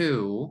number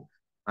 2.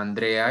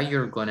 Andrea,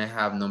 you're going to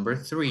have number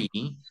 3.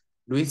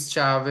 Luis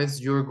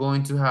Chavez, you're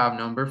going to have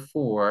number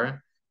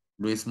 4.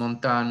 Luis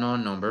Montano,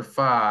 number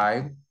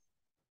 5.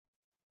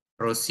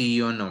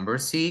 Rocio, number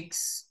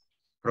 6.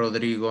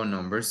 Rodrigo,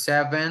 number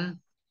 7.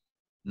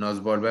 Nos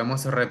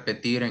volvemos a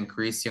repetir en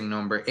Christian,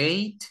 number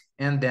 8.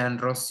 And then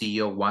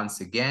Rocio,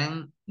 once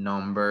again,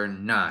 number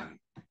 9.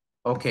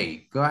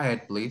 Okay, go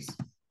ahead, please.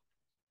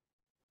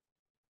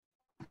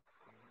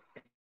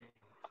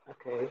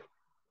 Okay.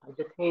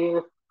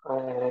 Adjective,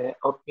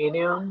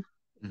 opinion.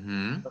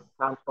 Mm-hmm. For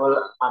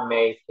example,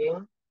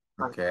 amazing,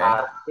 Okay.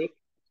 fantastic,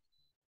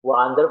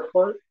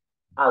 wonderful,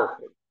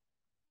 awful.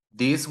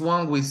 This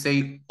one we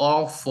say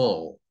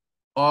awful.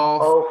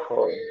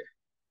 Awful.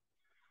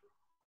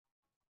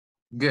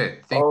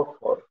 Good. Thank you.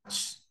 Awful.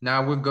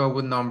 Now we go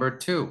with number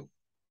 2.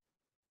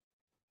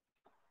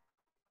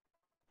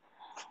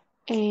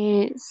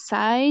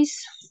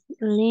 Size,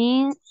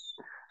 lean,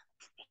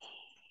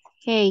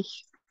 hey,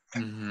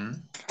 Mm-hmm.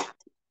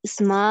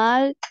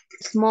 small,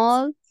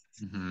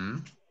 Mm-hmm.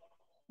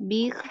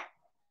 big,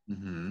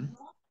 Mm-hmm.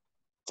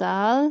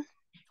 tall,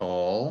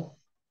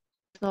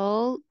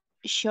 Tall.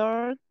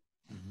 short,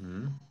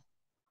 Mm-hmm.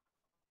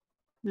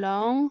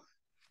 long,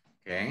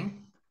 Okay.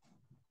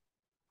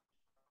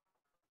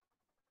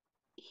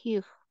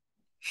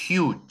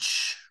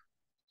 huge.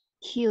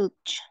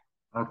 Huge.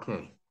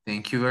 Okay.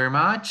 Thank you very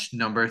much.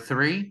 Number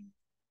 3.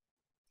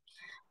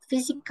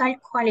 Physical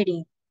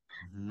quality.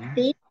 Mm-hmm.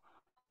 Thick,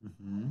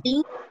 Mm-hmm.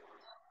 thin,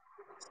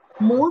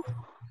 smooth,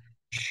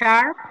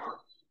 sharp,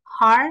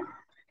 hard,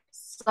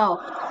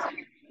 soft.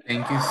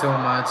 Thank you so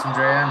much,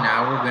 Andrea.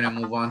 Now we're going to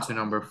move on to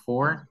number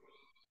 4.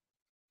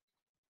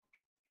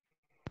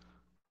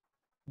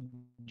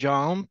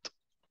 young,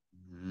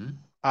 Mhm.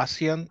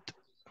 ancient,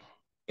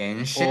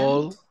 Ancient.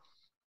 old,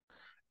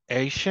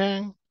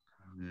 Asian,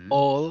 Mhm.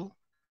 old,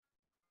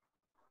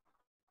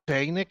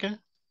 technical,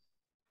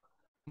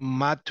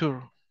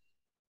 mature,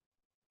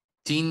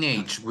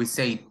 Teenage. We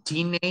say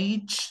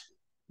teenage.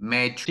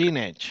 Mature.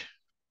 teenage,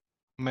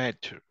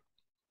 mature.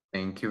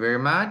 Thank you very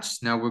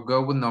much. Now we'll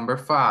go with number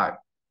 5.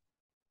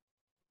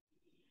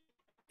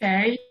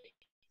 A,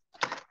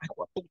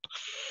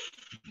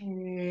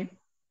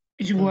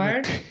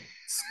 square,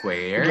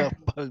 Square. La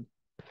pal-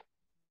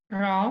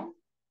 round,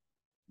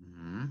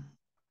 Mhm.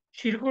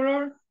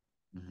 circular,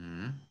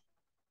 Mhm.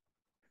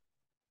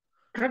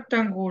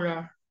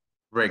 rectangular,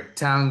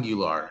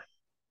 Rectangular.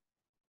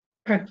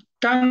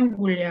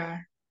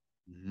 rectangular,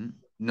 Mhm.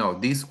 No,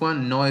 this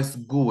one no es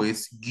gu,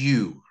 es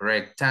you.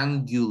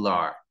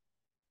 Rectangular.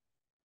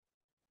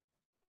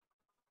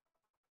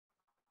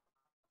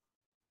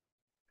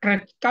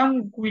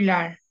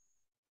 rectangular,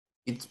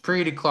 It's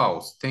pretty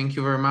close. Thank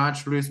you very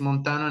much, Luis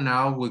Montano.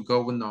 Now we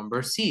go with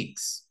number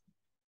 6.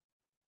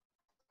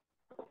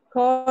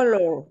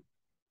 Color.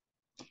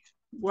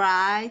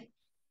 White,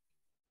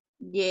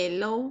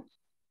 yellow,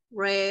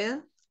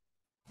 red,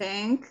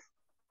 pink,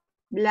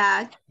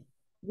 black,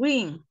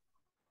 green.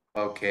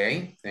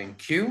 Okay,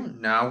 thank you.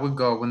 Now we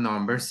go with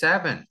number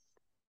 7.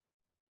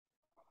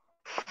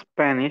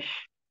 Spanish,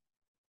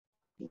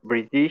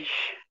 British,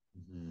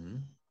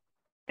 Mhm.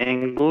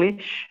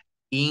 English,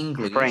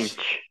 English.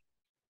 French.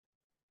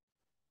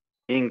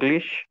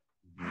 English,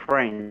 Mhm.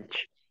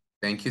 French.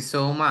 Thank you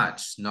so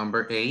much.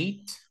 Number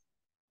 8.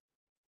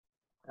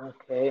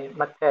 Okay,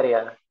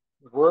 material.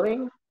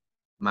 Wooden,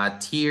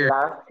 Material.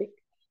 plastic,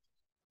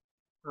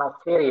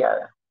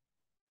 material.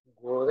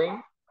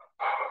 Wooden,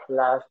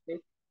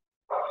 plastic,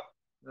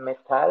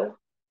 metal,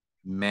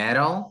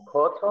 Metal.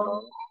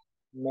 cotton,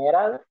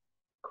 metal,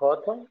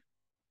 cotton,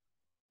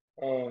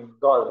 and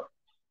gold.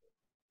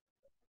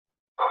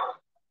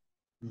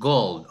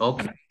 Gold.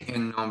 Okay.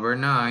 And number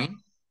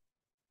 9.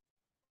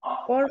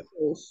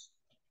 Purpose.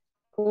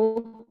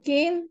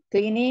 Cooking,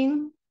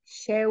 cleaning,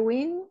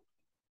 showing,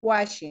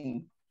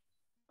 washing.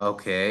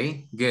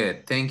 Okay,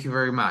 good. Thank you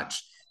very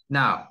much.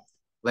 Now,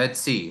 let's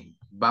see.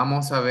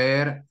 Vamos a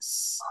ver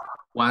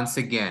once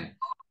again.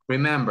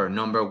 Remember,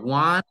 number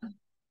 1,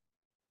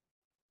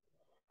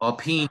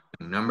 opinion.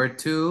 Number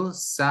 2,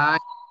 size,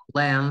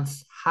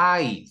 length,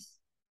 height.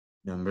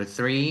 Number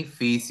 3,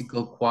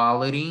 physical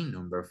quality.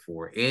 Number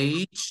 4,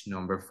 age.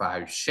 Number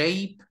 5,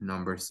 shape.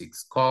 Number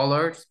 6,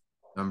 colors.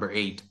 Number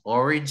 8,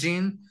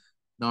 origin.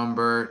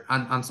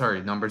 I'm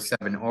sorry, number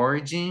 7,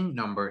 origin.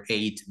 Number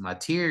 8,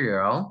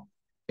 material.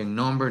 And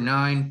number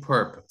 9,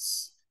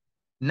 purpose.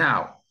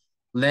 Now,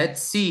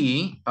 let's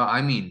see.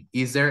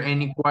 Is there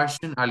any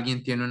question?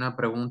 ¿Alguien tiene una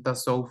pregunta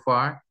so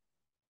far?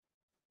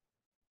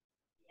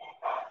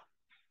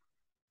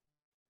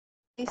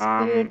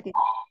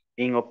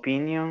 In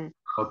opinion,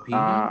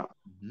 Opinion?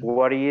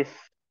 what is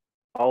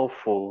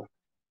awful?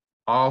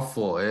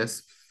 Awful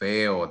is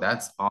feo.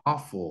 That's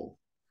awful.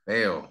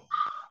 Feo.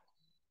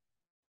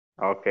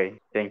 Okay,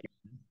 thank you.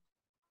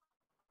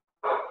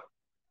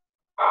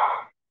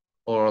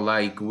 Or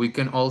like we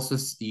can also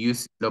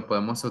use, lo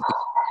podemos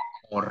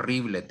utilizar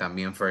horrible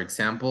también. For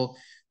example,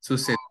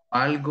 sucede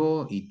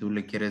algo y tú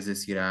le quieres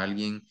decir a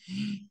alguien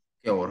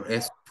que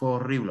eso fue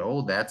horrible.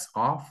 Oh, that's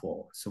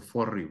awful. So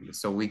fue horrible.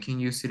 So we can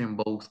use it in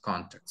both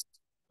contexts.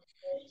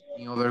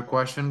 Any other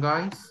question,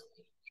 guys?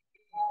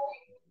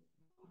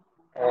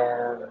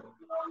 And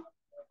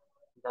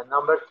the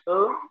number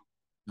 2,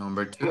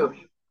 Number 2.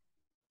 huge.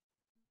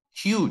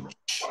 Huge.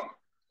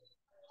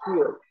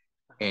 Huge.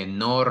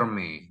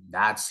 Enorme.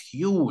 That's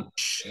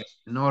huge.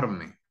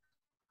 Enorme.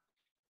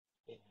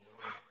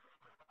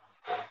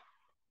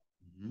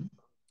 Mhm.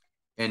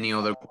 Any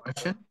other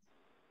question?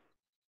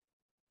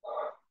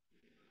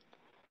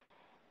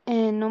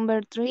 And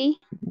number three.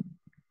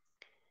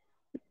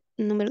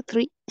 Number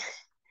 3.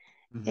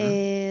 Mhm.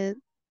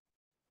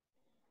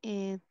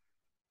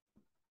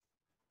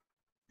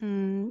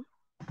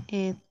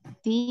 Uh,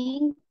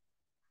 thick,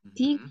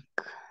 thick,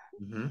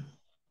 Mhm.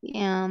 Mhm.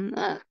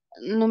 and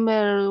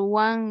number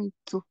 1,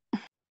 2.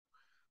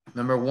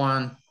 Number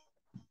 1.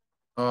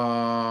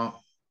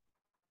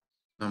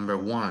 Number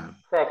 1.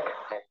 Thick.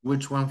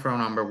 Which one from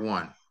number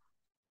 1?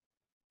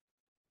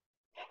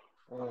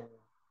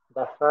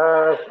 The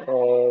first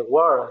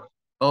word.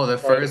 Oh, the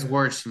Thick. first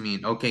word you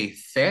mean. Okay,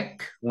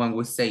 thick. When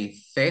we say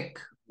thick,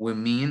 we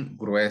mean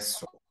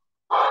grueso.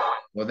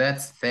 Well,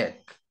 that's thick.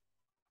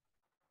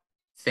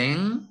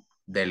 Thin,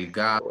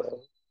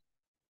 delgado.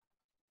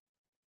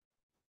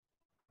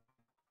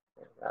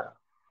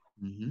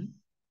 Mhm.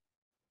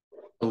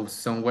 So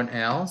someone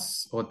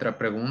else? Otra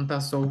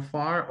pregunta so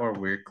far, or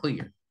we're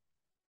clear?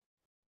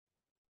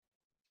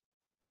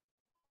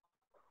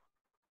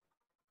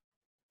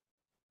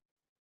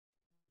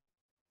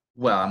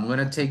 Well, I'm going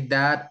to take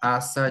that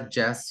as a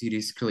yes, it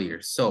is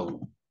clear.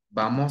 So,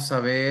 vamos a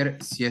ver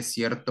si es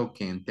cierto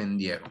que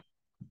entendieron.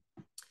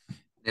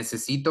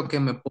 Necesito que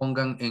me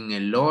pongan en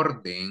el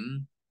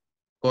orden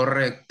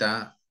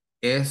correcta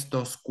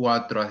estos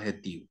 4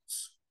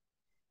 adjetivos.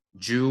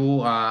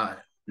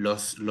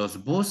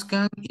 Los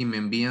buscan y me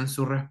envían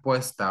su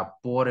respuesta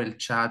por el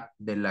chat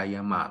de la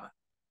llamada.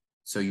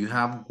 So you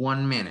have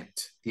 1 minute.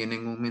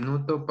 Tienen 1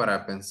 minuto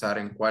para pensar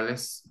en cuál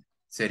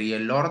sería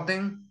el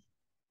orden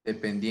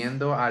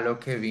dependiendo a lo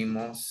que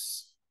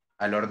vimos,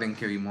 al orden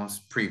que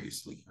vimos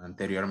previously,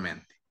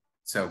 anteriormente.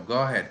 So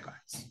go ahead,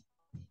 guys.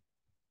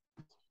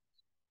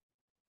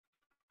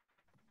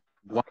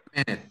 1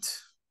 minute.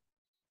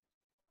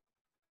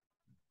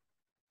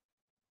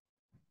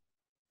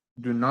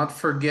 Do not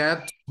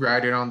forget to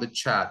write it on the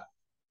chat.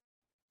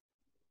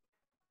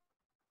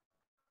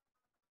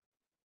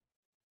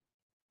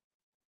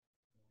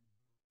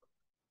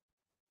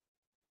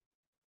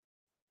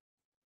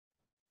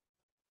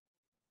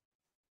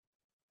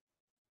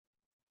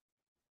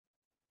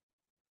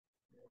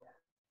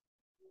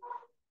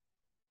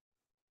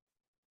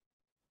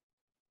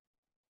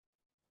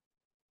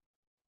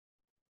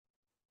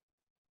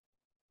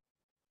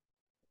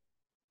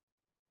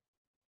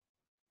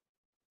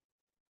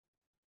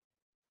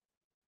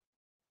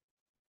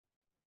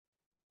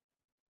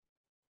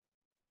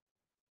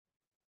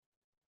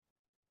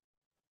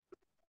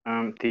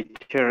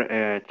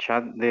 Teacher,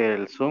 chat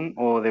del Zoom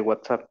o de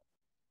WhatsApp.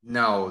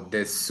 No,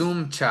 the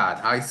Zoom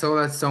chat. I saw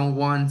that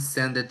someone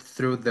sent it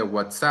through the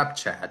WhatsApp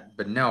chat,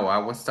 but no, I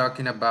was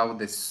talking about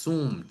the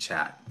Zoom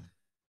chat.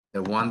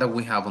 The one that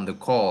we have on the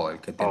call. El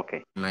que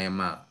Okay. la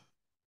llamada.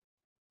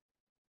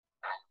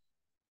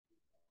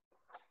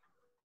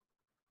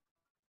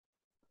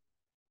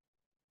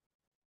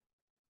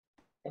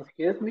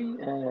 Excuse me,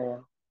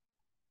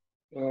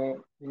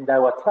 in the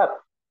WhatsApp.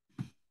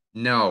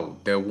 No,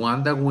 the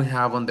one that we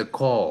have on the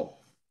call.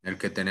 El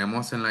que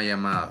tenemos en la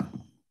llamada.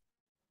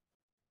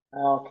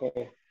 Okay,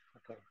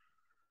 okay.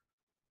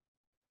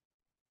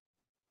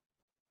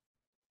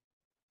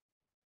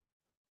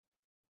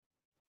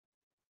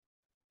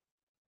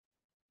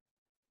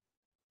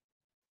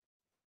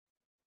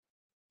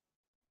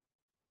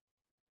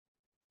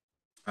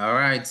 All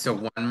right, so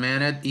 1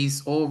 minute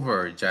is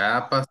over.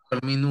 Ya pasó el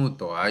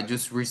minuto. I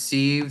just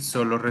received,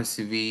 solo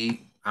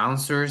recibí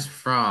answers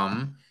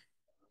from,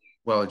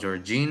 well,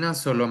 Georgina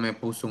solo me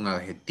puso un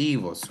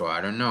adjetivo, so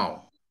I don't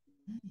know.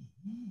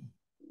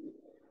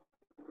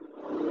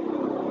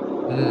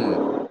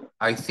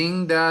 I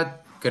think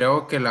that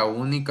creo que la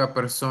única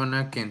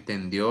persona que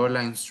entendió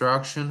la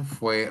instruction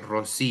fue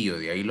Rocío.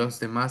 De ahí los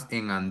demás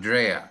en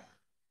Andrea.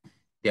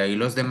 De ahí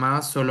los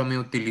demás solo me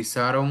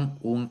utilizaron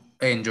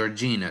en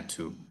Georgina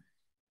too.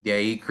 De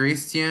ahí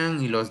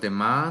Christian y los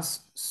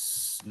demás,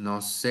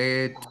 no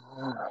sé.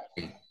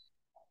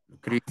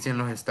 Christian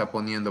los está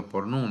poniendo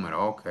por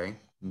número. Ok,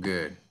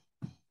 good.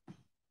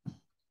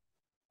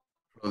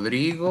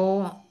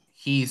 Rodrigo,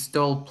 he's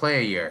still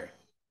player.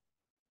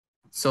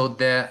 So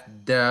the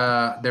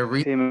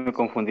Sí, me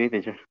confundí,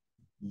 teacher.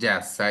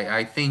 yes,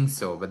 I think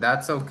so, but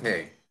that's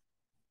okay.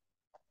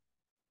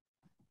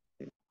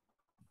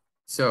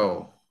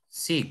 So,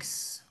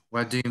 6,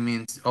 what do you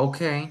mean?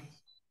 Okay.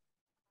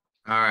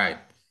 All right.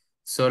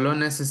 Solo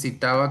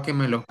necesitaba que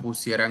me los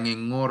pusieran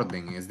en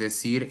orden, es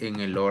decir, en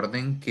el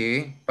orden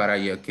que,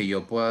 que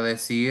yo pueda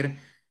decir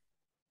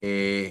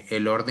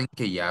el orden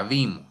que ya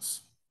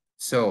vimos.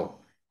 So,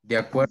 de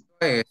acuerdo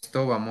a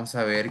esto, vamos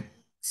a ver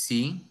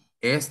si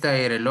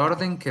este era el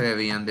orden que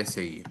debían de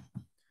seguir.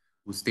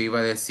 Usted iba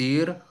a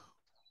decir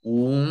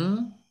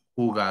un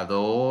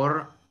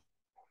jugador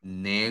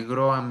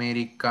negro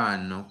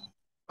americano.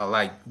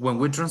 Like, when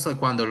we translate,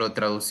 cuando lo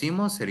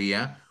traducimos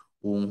sería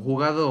un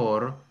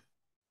jugador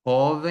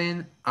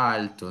joven,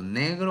 alto,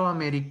 negro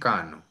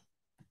americano.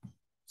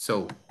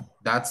 So,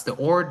 that's the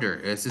order.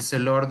 Ese es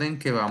el orden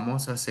que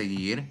vamos a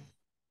seguir.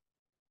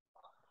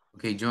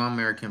 Okay, John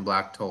American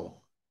Black Toe.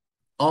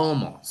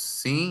 Almost,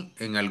 ¿sí?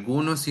 En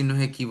algunos sí nos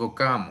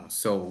equivocamos.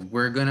 So,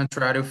 we're gonna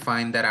try to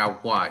find that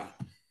out why.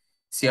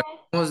 Si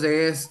hablamos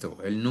de esto,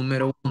 el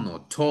número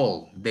 1,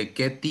 tall, ¿de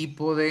qué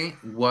tipo de,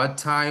 what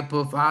type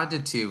of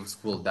adjectives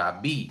will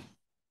that be?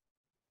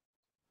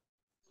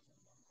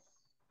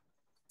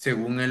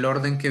 Según el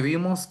orden que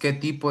vimos, ¿qué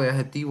tipo de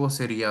adjetivo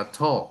sería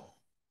tall?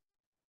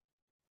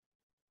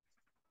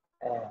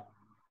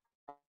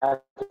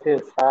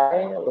 Adjective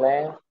size,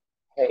 length,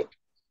 height.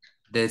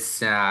 The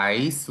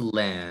size,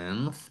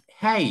 length,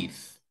 height.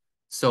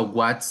 So,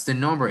 what's the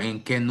number?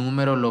 ¿En qué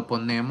número lo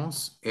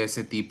ponemos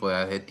ese tipo de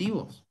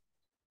adjetivos?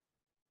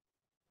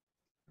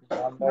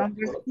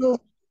 Number two. 2.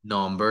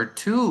 Number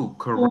 2,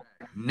 correct.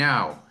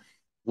 Now,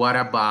 what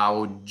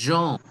about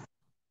John?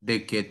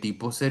 ¿De qué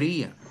tipo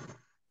sería?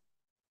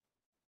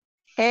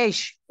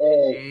 Age.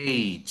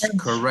 Age,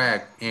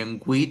 correct.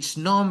 And which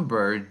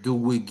number do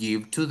we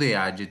give to the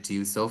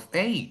adjectives of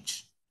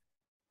age?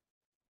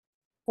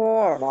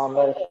 4.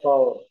 Number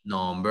four.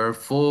 Number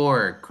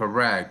 4,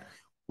 correct.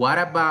 What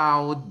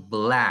about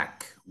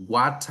black?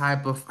 What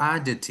type of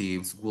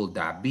adjectives will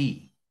that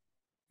be?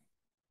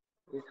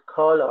 Is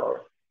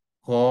color.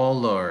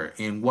 Color.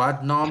 And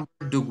what number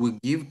do we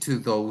give to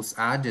those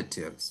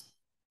adjectives?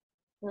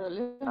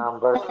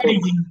 Number 6.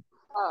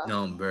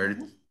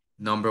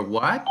 Number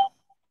what?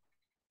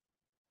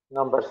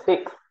 Number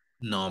 6.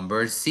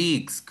 Number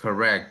 6,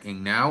 correct.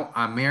 And now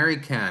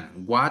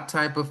American. What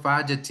type of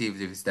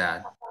adjective is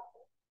that?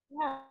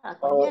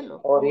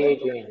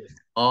 Origin.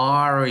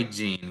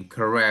 Origin,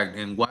 correct.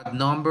 And what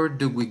number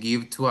do we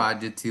give to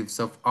adjectives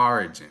of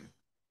origin?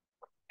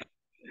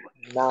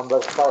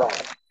 Number 7.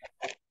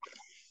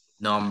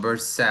 Number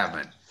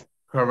 7,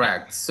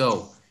 correct.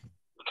 So,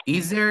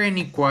 is there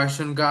any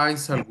question,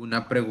 guys?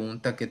 ¿Alguna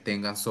pregunta que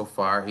tengan so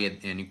far?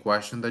 Any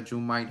question that you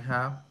might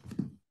have?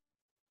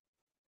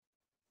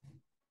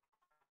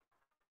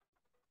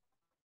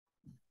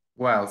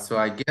 Well, so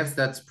I guess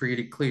that's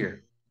pretty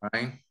clear,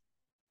 right?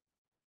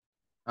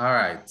 All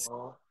right,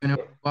 so I'm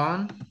gonna move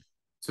on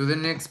to the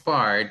next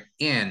part.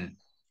 And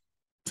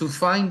to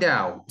find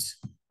out,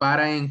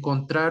 para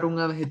encontrar un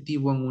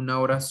adjetivo en una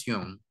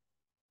oración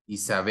y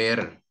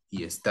saber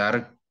y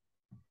estar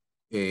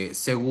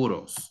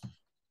seguros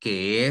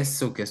que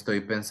eso que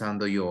estoy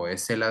pensando yo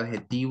es el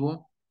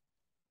adjetivo,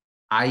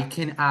 I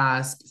can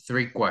ask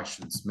 3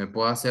 questions. Me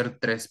puedo hacer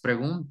 3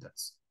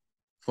 preguntas.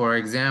 For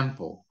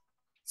example,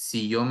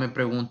 si yo me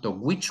pregunto,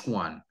 which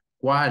one?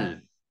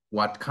 ¿Cuál?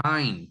 What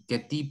kind? ¿Qué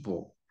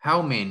tipo?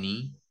 How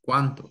many?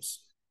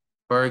 ¿Cuántos?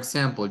 For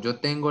example, yo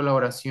tengo la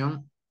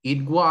oración,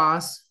 it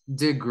was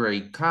the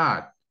gray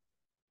cat.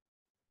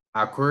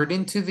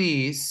 According to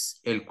this,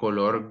 el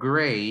color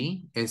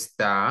gray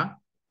está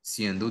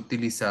siendo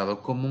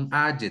utilizado como un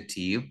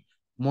adjective,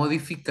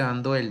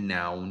 modificando el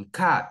noun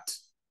cat.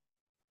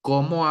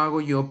 ¿Cómo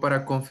hago yo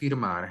para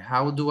confirmar?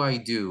 How do I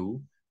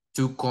do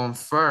to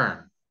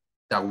confirm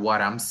that what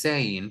I'm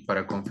saying,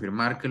 para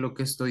confirmar que lo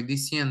que estoy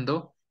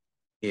diciendo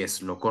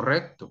es lo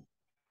correcto?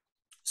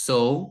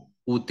 So,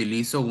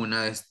 utilizo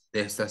una de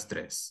estas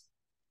 3.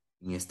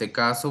 En este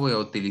caso voy a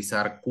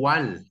utilizar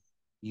 ¿cuál?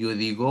 Yo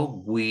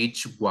digo,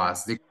 which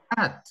was the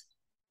cat?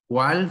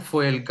 ¿Cuál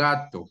fue el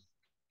gato?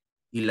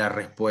 Y la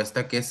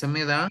respuesta que se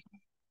me da,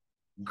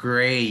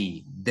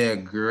 gray, the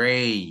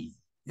gray.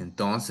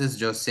 Entonces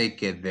yo sé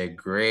que the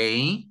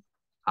gray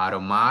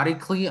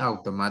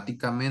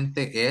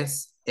automáticamente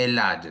es el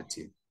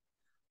adjective.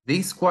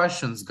 These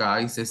questions,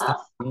 guys, estas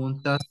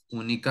preguntas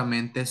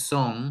únicamente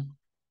son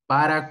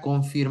para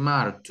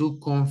confirmar, to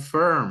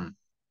confirm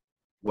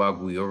what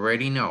we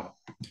already know.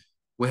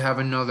 We have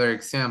another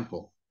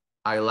example.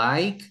 I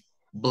like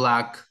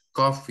black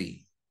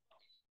coffee.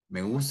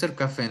 Me gusta el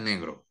café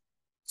negro.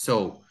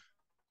 So,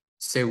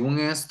 según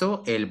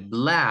esto, el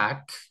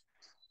black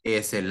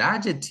es el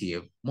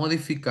adjective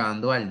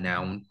modificando al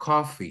noun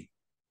coffee.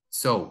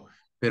 So,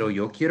 pero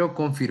yo quiero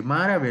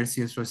confirmar a ver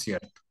si eso es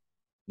cierto.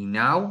 Y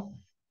now,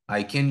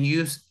 I can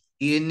use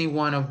any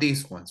one of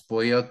these ones.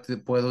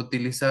 Puedo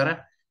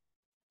utilizar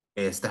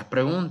estas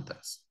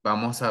preguntas.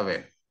 Vamos a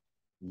ver.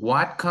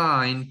 What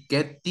kind,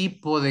 ¿qué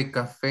tipo de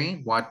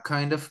café? What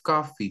kind of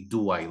coffee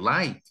do I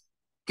like?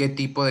 ¿Qué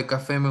tipo de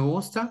café me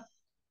gusta?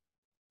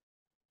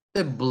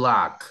 The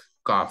black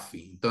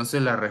coffee.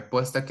 Entonces la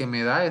respuesta que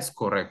me da es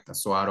correcta.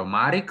 So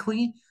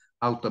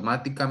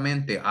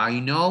automáticamente,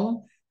 I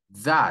know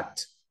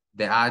that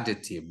the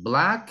adjective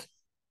black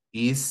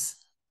is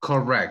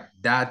correct.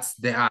 That's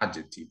the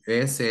adjective.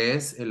 Ese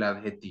es el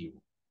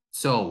adjetivo.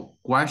 So,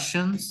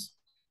 questions?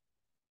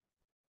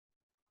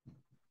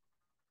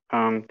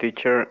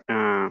 Teacher,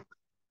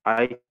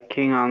 I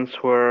can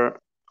answer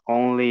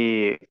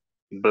only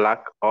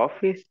black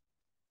office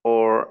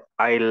or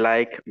I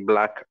like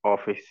black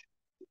office.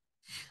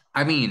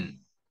 I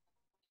mean,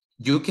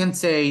 you can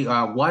say,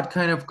 what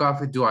kind of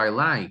coffee do I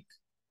like?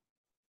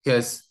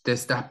 Because te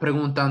estás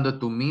preguntando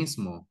tú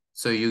mismo.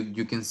 So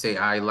you can say,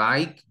 I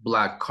like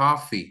black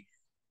coffee.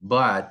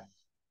 But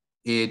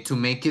to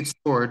make it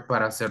short,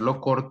 para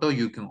hacerlo corto,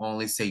 you can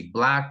only say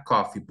black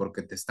coffee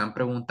porque te están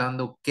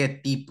preguntando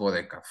qué tipo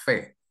de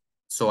café.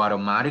 So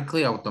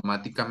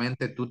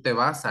automáticamente tú te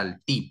vas al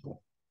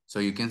tipo. So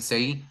you can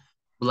say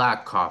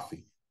black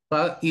coffee.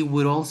 But it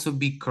would also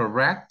be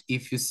correct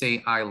if you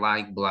say, I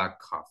like black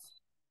coffee.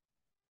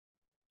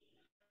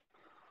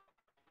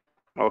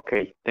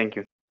 Okay, thank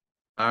you.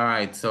 All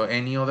right, so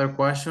any other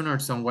question or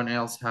someone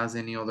else has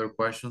any other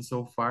questions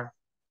so far?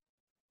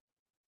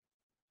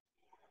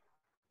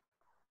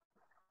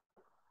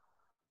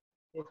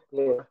 It's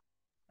clear.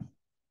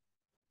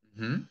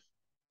 Mm-hmm.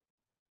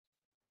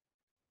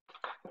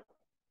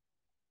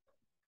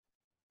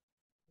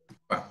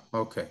 Well,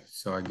 okay,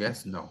 so I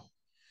guess no.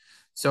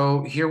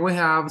 So here we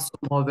have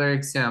some other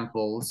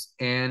examples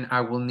and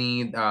I will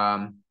need,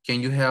 can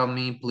you help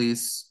me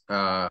please,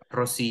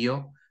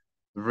 Rosillo,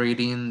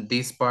 reading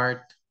this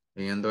part,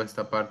 leyendo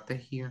esta parte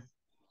here?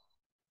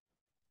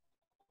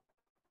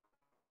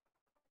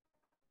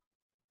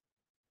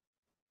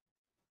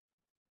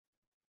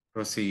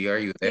 Rosillo, are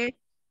you there?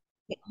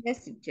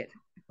 Yes, teacher.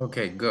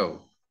 Okay,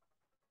 go.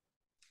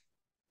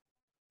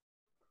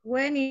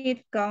 When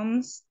it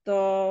comes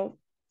to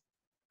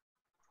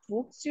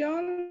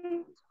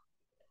function,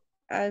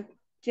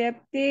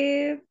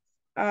 adjective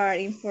are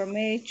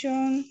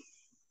information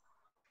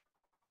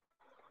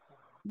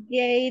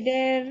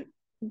gatherers,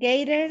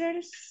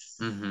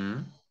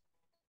 Mm-hmm.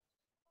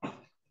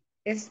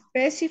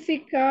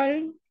 specific,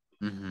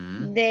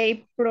 Mm-hmm.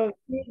 They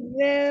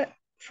provide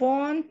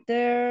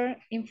further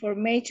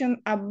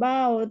information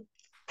about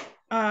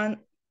an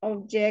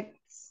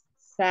object's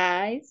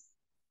size,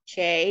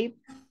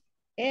 shape,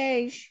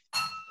 age,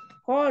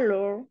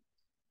 color,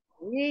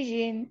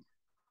 origin,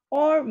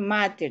 or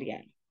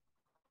material.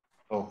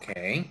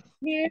 Okay.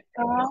 Here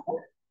are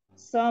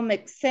some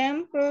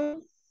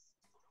examples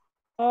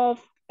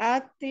of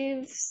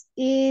actives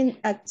in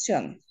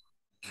action.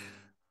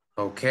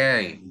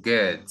 Okay,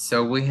 good.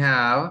 So we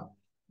have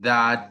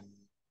that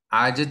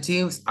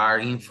adjectives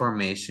are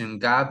information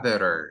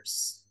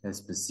gatherers,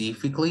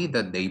 specifically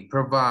that they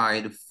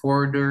provide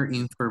further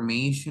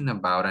information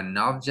about an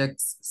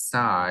object's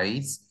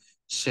size,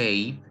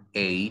 shape,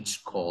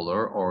 age,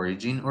 color,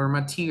 origin, or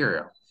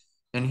material.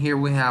 And here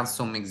we have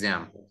some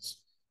examples.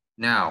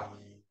 Now,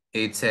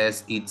 it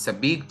says it's a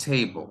big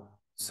table.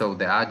 So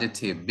the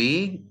adjective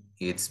big,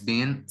 it's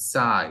been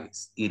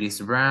size. It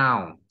is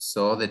round.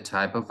 So the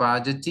type of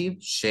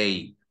adjective,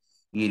 shape.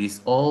 It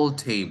is old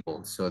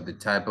table. So the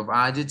type of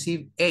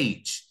adjective,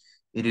 age.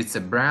 It is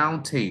a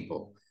brown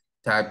table.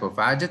 Type of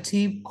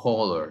adjective,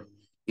 color.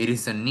 It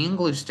is an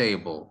English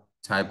table.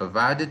 Type of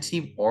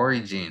adjective,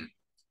 origin.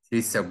 It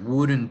is a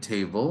wooden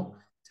table.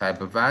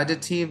 Type of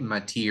adjective,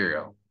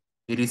 material.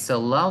 It is a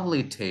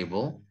lovely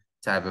table.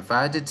 Type of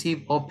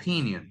adjective,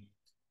 opinion.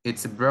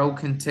 It's a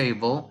broken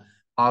table.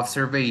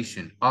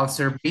 Observation.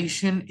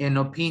 Observation and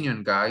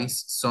opinion,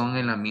 guys, son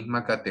en la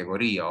misma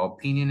categoría.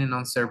 Opinion and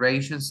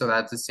observation, so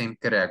that's the same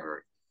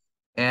category.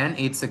 And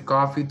it's a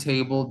coffee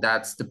table,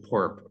 that's the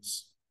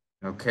purpose.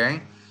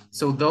 Okay?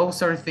 So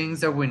those are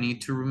things that we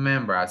need to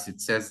remember. As it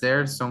says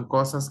there, son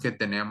cosas que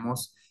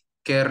tenemos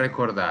que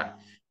recordar.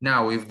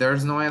 Now, if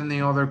there's no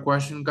any other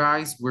question,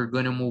 guys, we're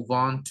going to move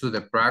on to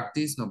the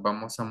practice. Nos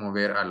vamos a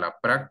mover a la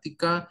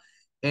práctica.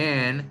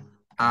 And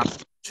I'll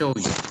show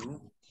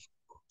you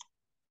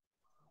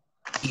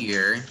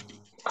here.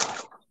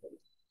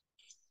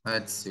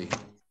 Let's see.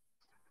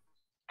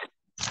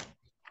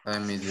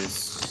 Let me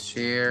just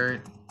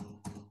share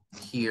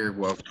here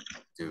what we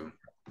do.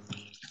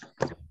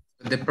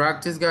 The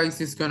practice,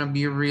 guys, is going to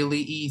be really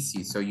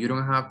easy, so you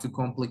don't have to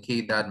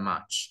complicate that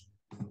much.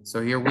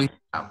 So here we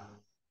have.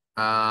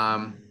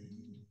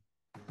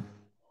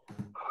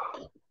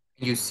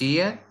 You see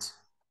it?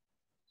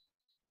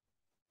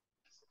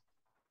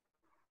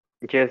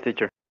 Yes,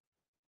 teacher.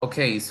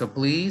 Okay, so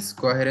please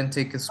go ahead and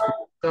take a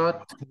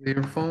screenshot with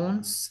your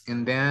phones,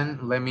 and then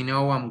let me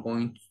know. I'm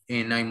going to,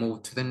 and I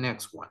move to the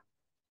next one.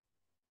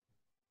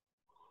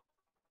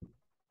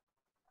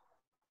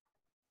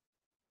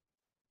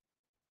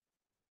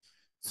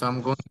 So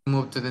I'm going to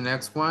move to the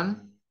next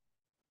one.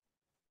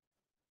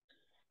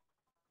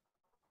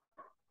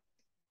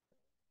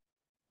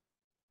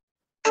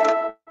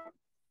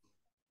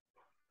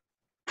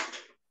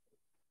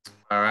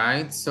 All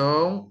right,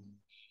 so,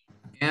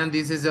 and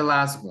this is the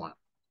last one.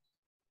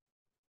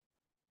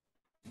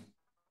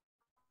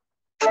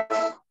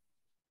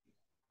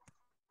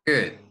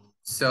 Good.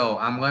 So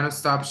I'm going to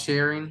stop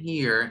sharing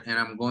here and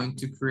I'm going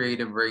to create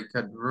a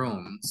breakout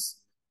rooms.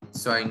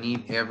 So I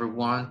need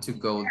everyone to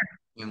go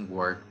and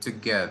work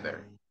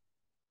together.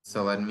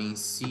 So let me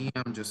see.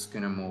 I'm just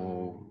going to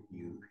move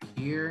you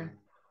here.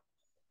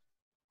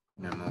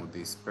 I'm going to move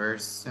this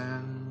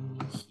person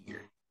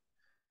here.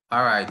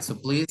 All right. So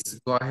please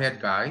go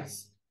ahead,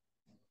 guys.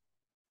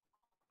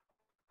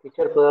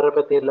 Teacher, ¿puede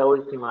repetir la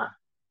última,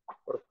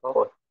 por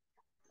favor?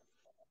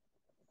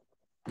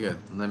 Good.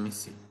 Let me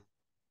see.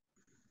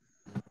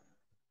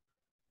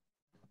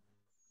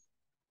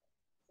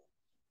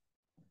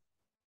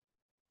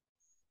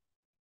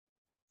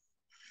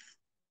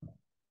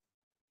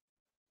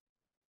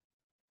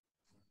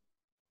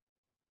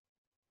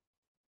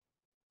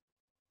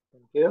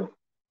 Thank you.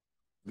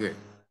 Good.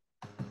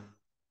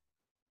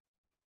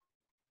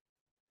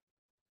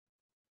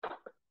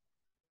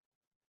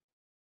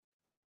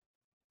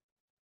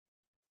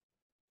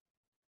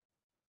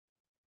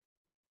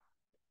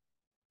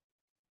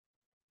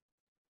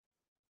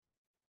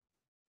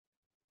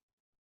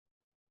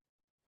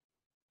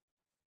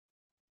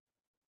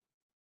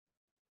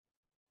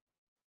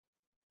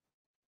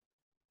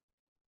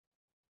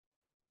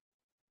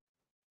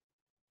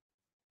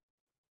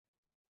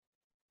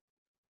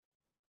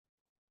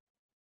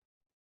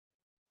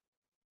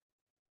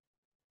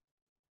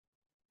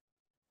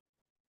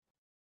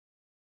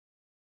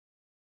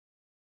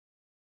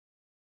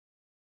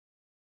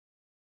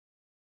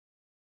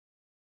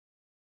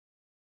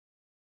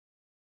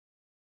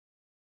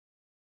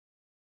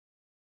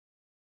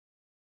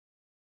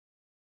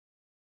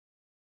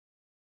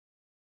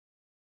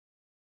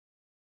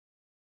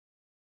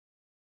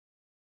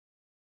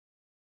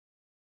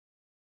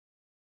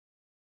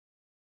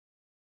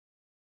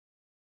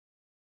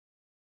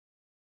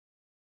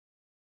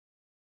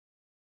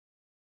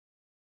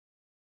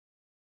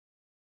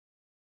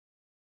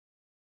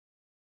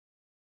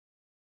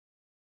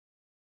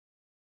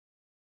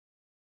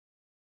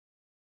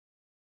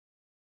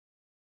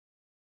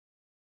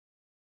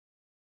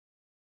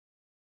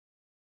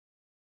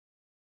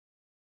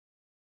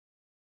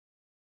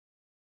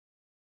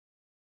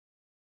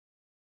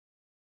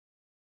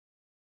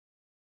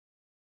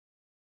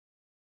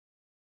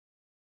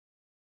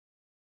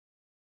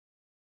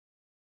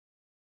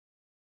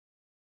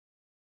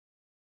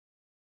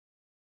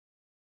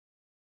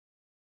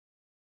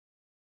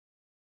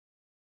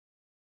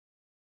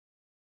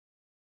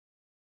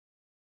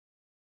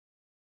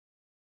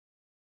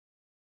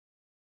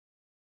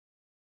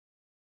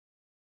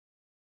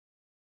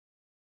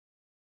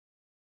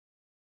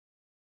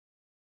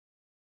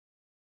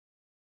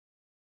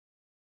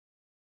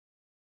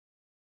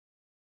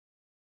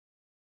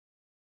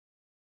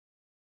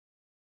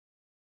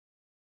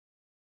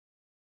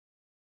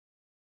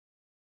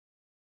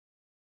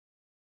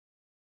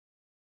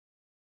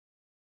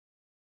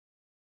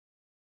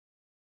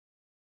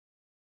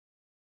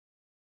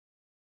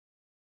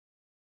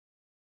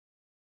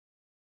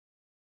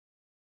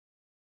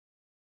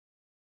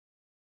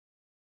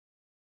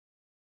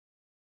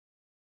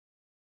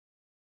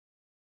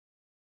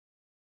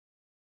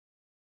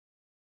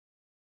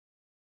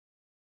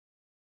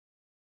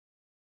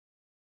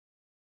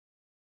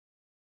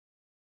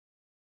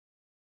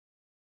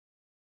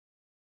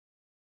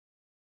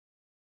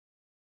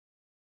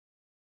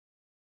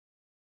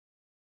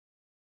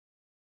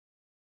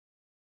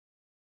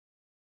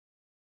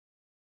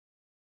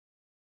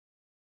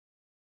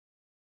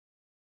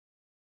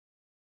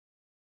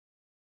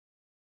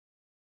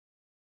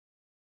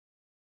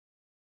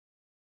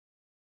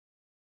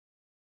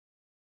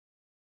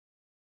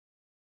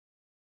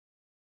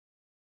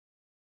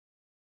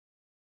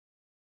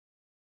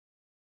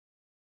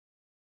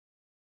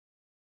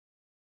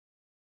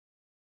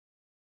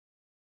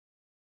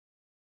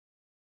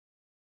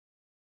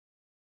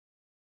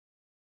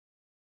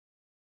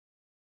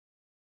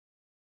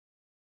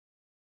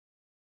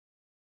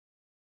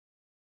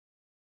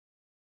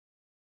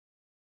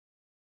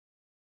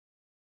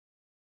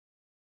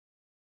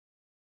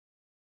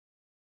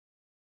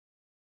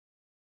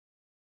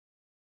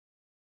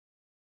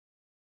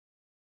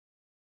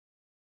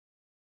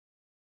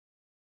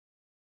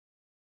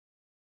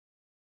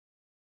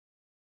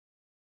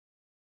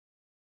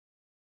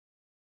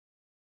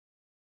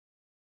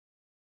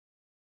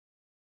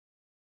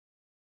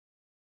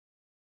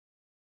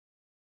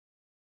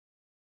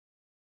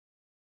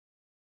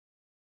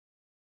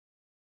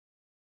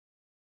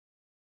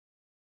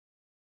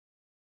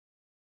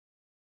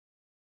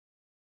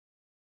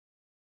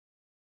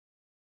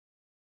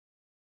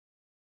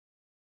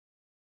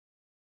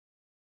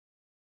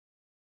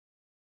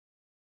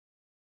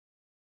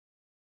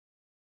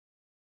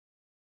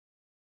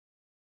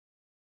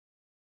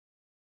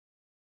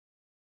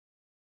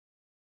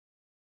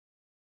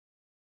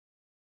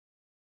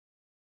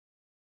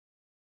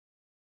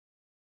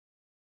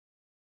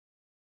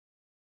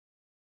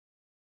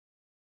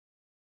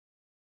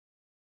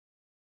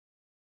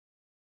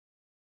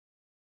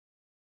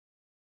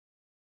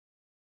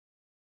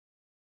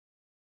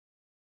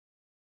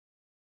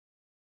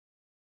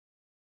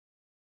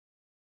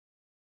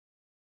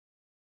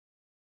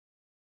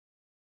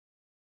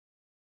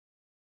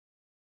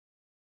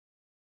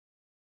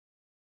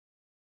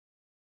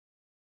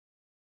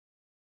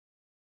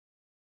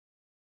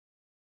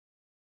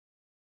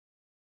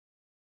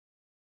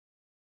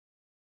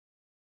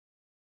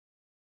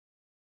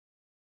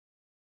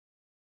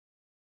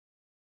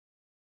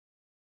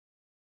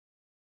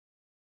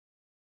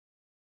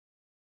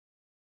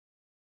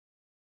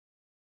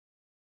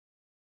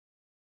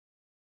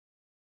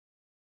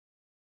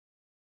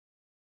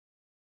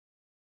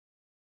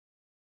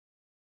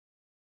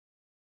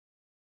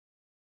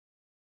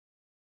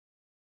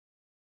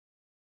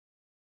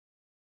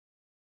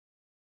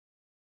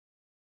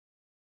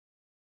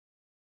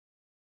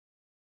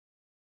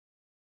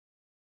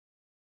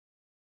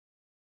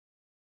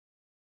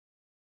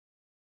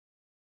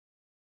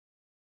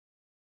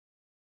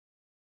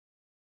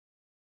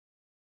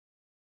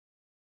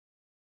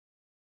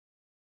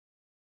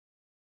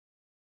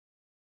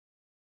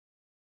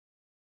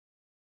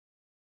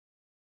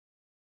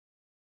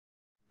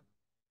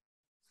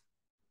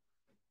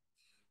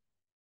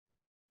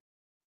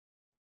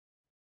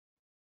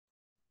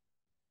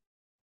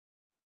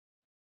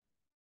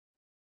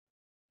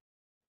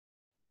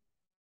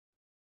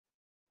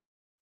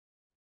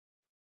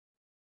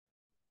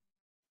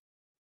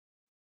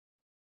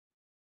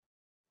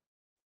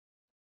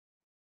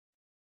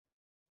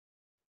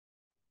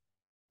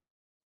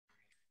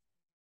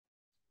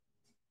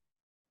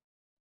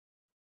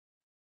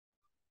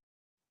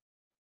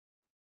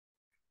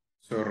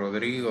 So,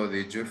 Rodrigo,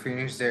 did you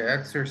finish the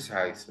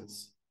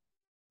exercises?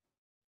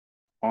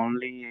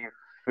 Only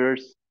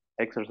first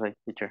exercise,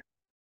 teacher.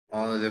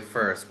 Only the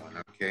first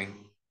one, okay.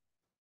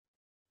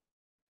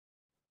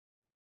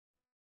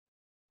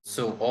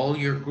 So, all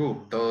your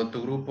group, todo tu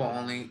grupo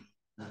only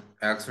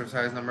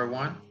exercise number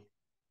 1?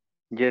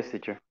 Yes,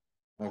 teacher.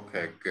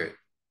 Okay, good.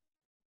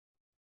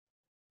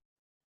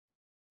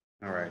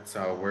 All right,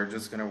 so we're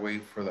just gonna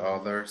wait for the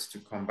others to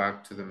come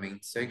back to the main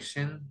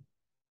section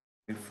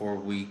before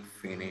we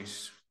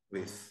finish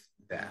with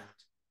that.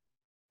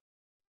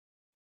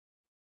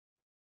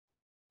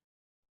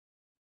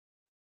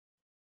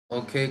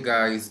 Okay,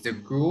 guys, the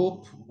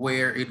group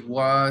where it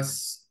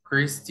was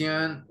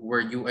Christian, were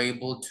you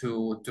able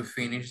to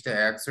finish the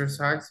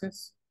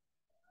exercises?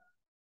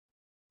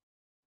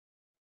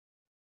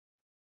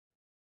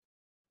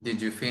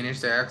 Did you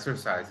finish the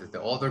exercises?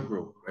 The other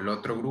group, el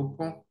otro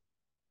grupo?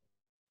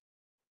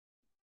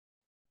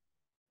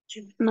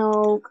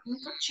 No,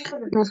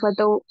 nos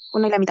faltó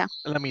una y la mitad.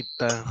 La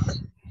mitad.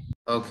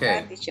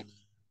 Okay.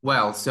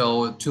 Well,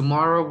 so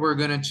tomorrow we're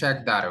gonna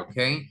check that,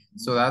 okay?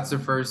 So that's the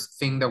first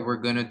thing that we're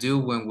gonna do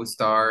when we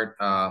start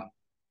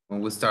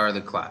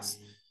the class.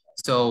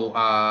 So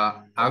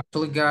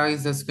actually,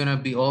 guys, that's gonna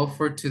be all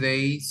for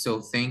today. So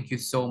thank you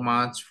so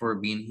much for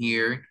being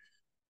here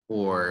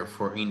or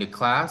for in the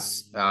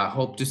class.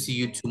 Hope to see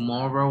you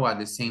tomorrow at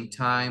the same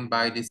time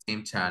by the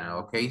same channel,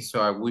 okay?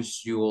 So I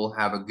wish you all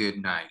have a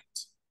good night.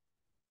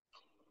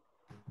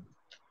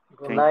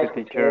 Good Thank night,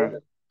 you, teacher.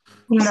 teacher.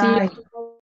 Good Sí. night.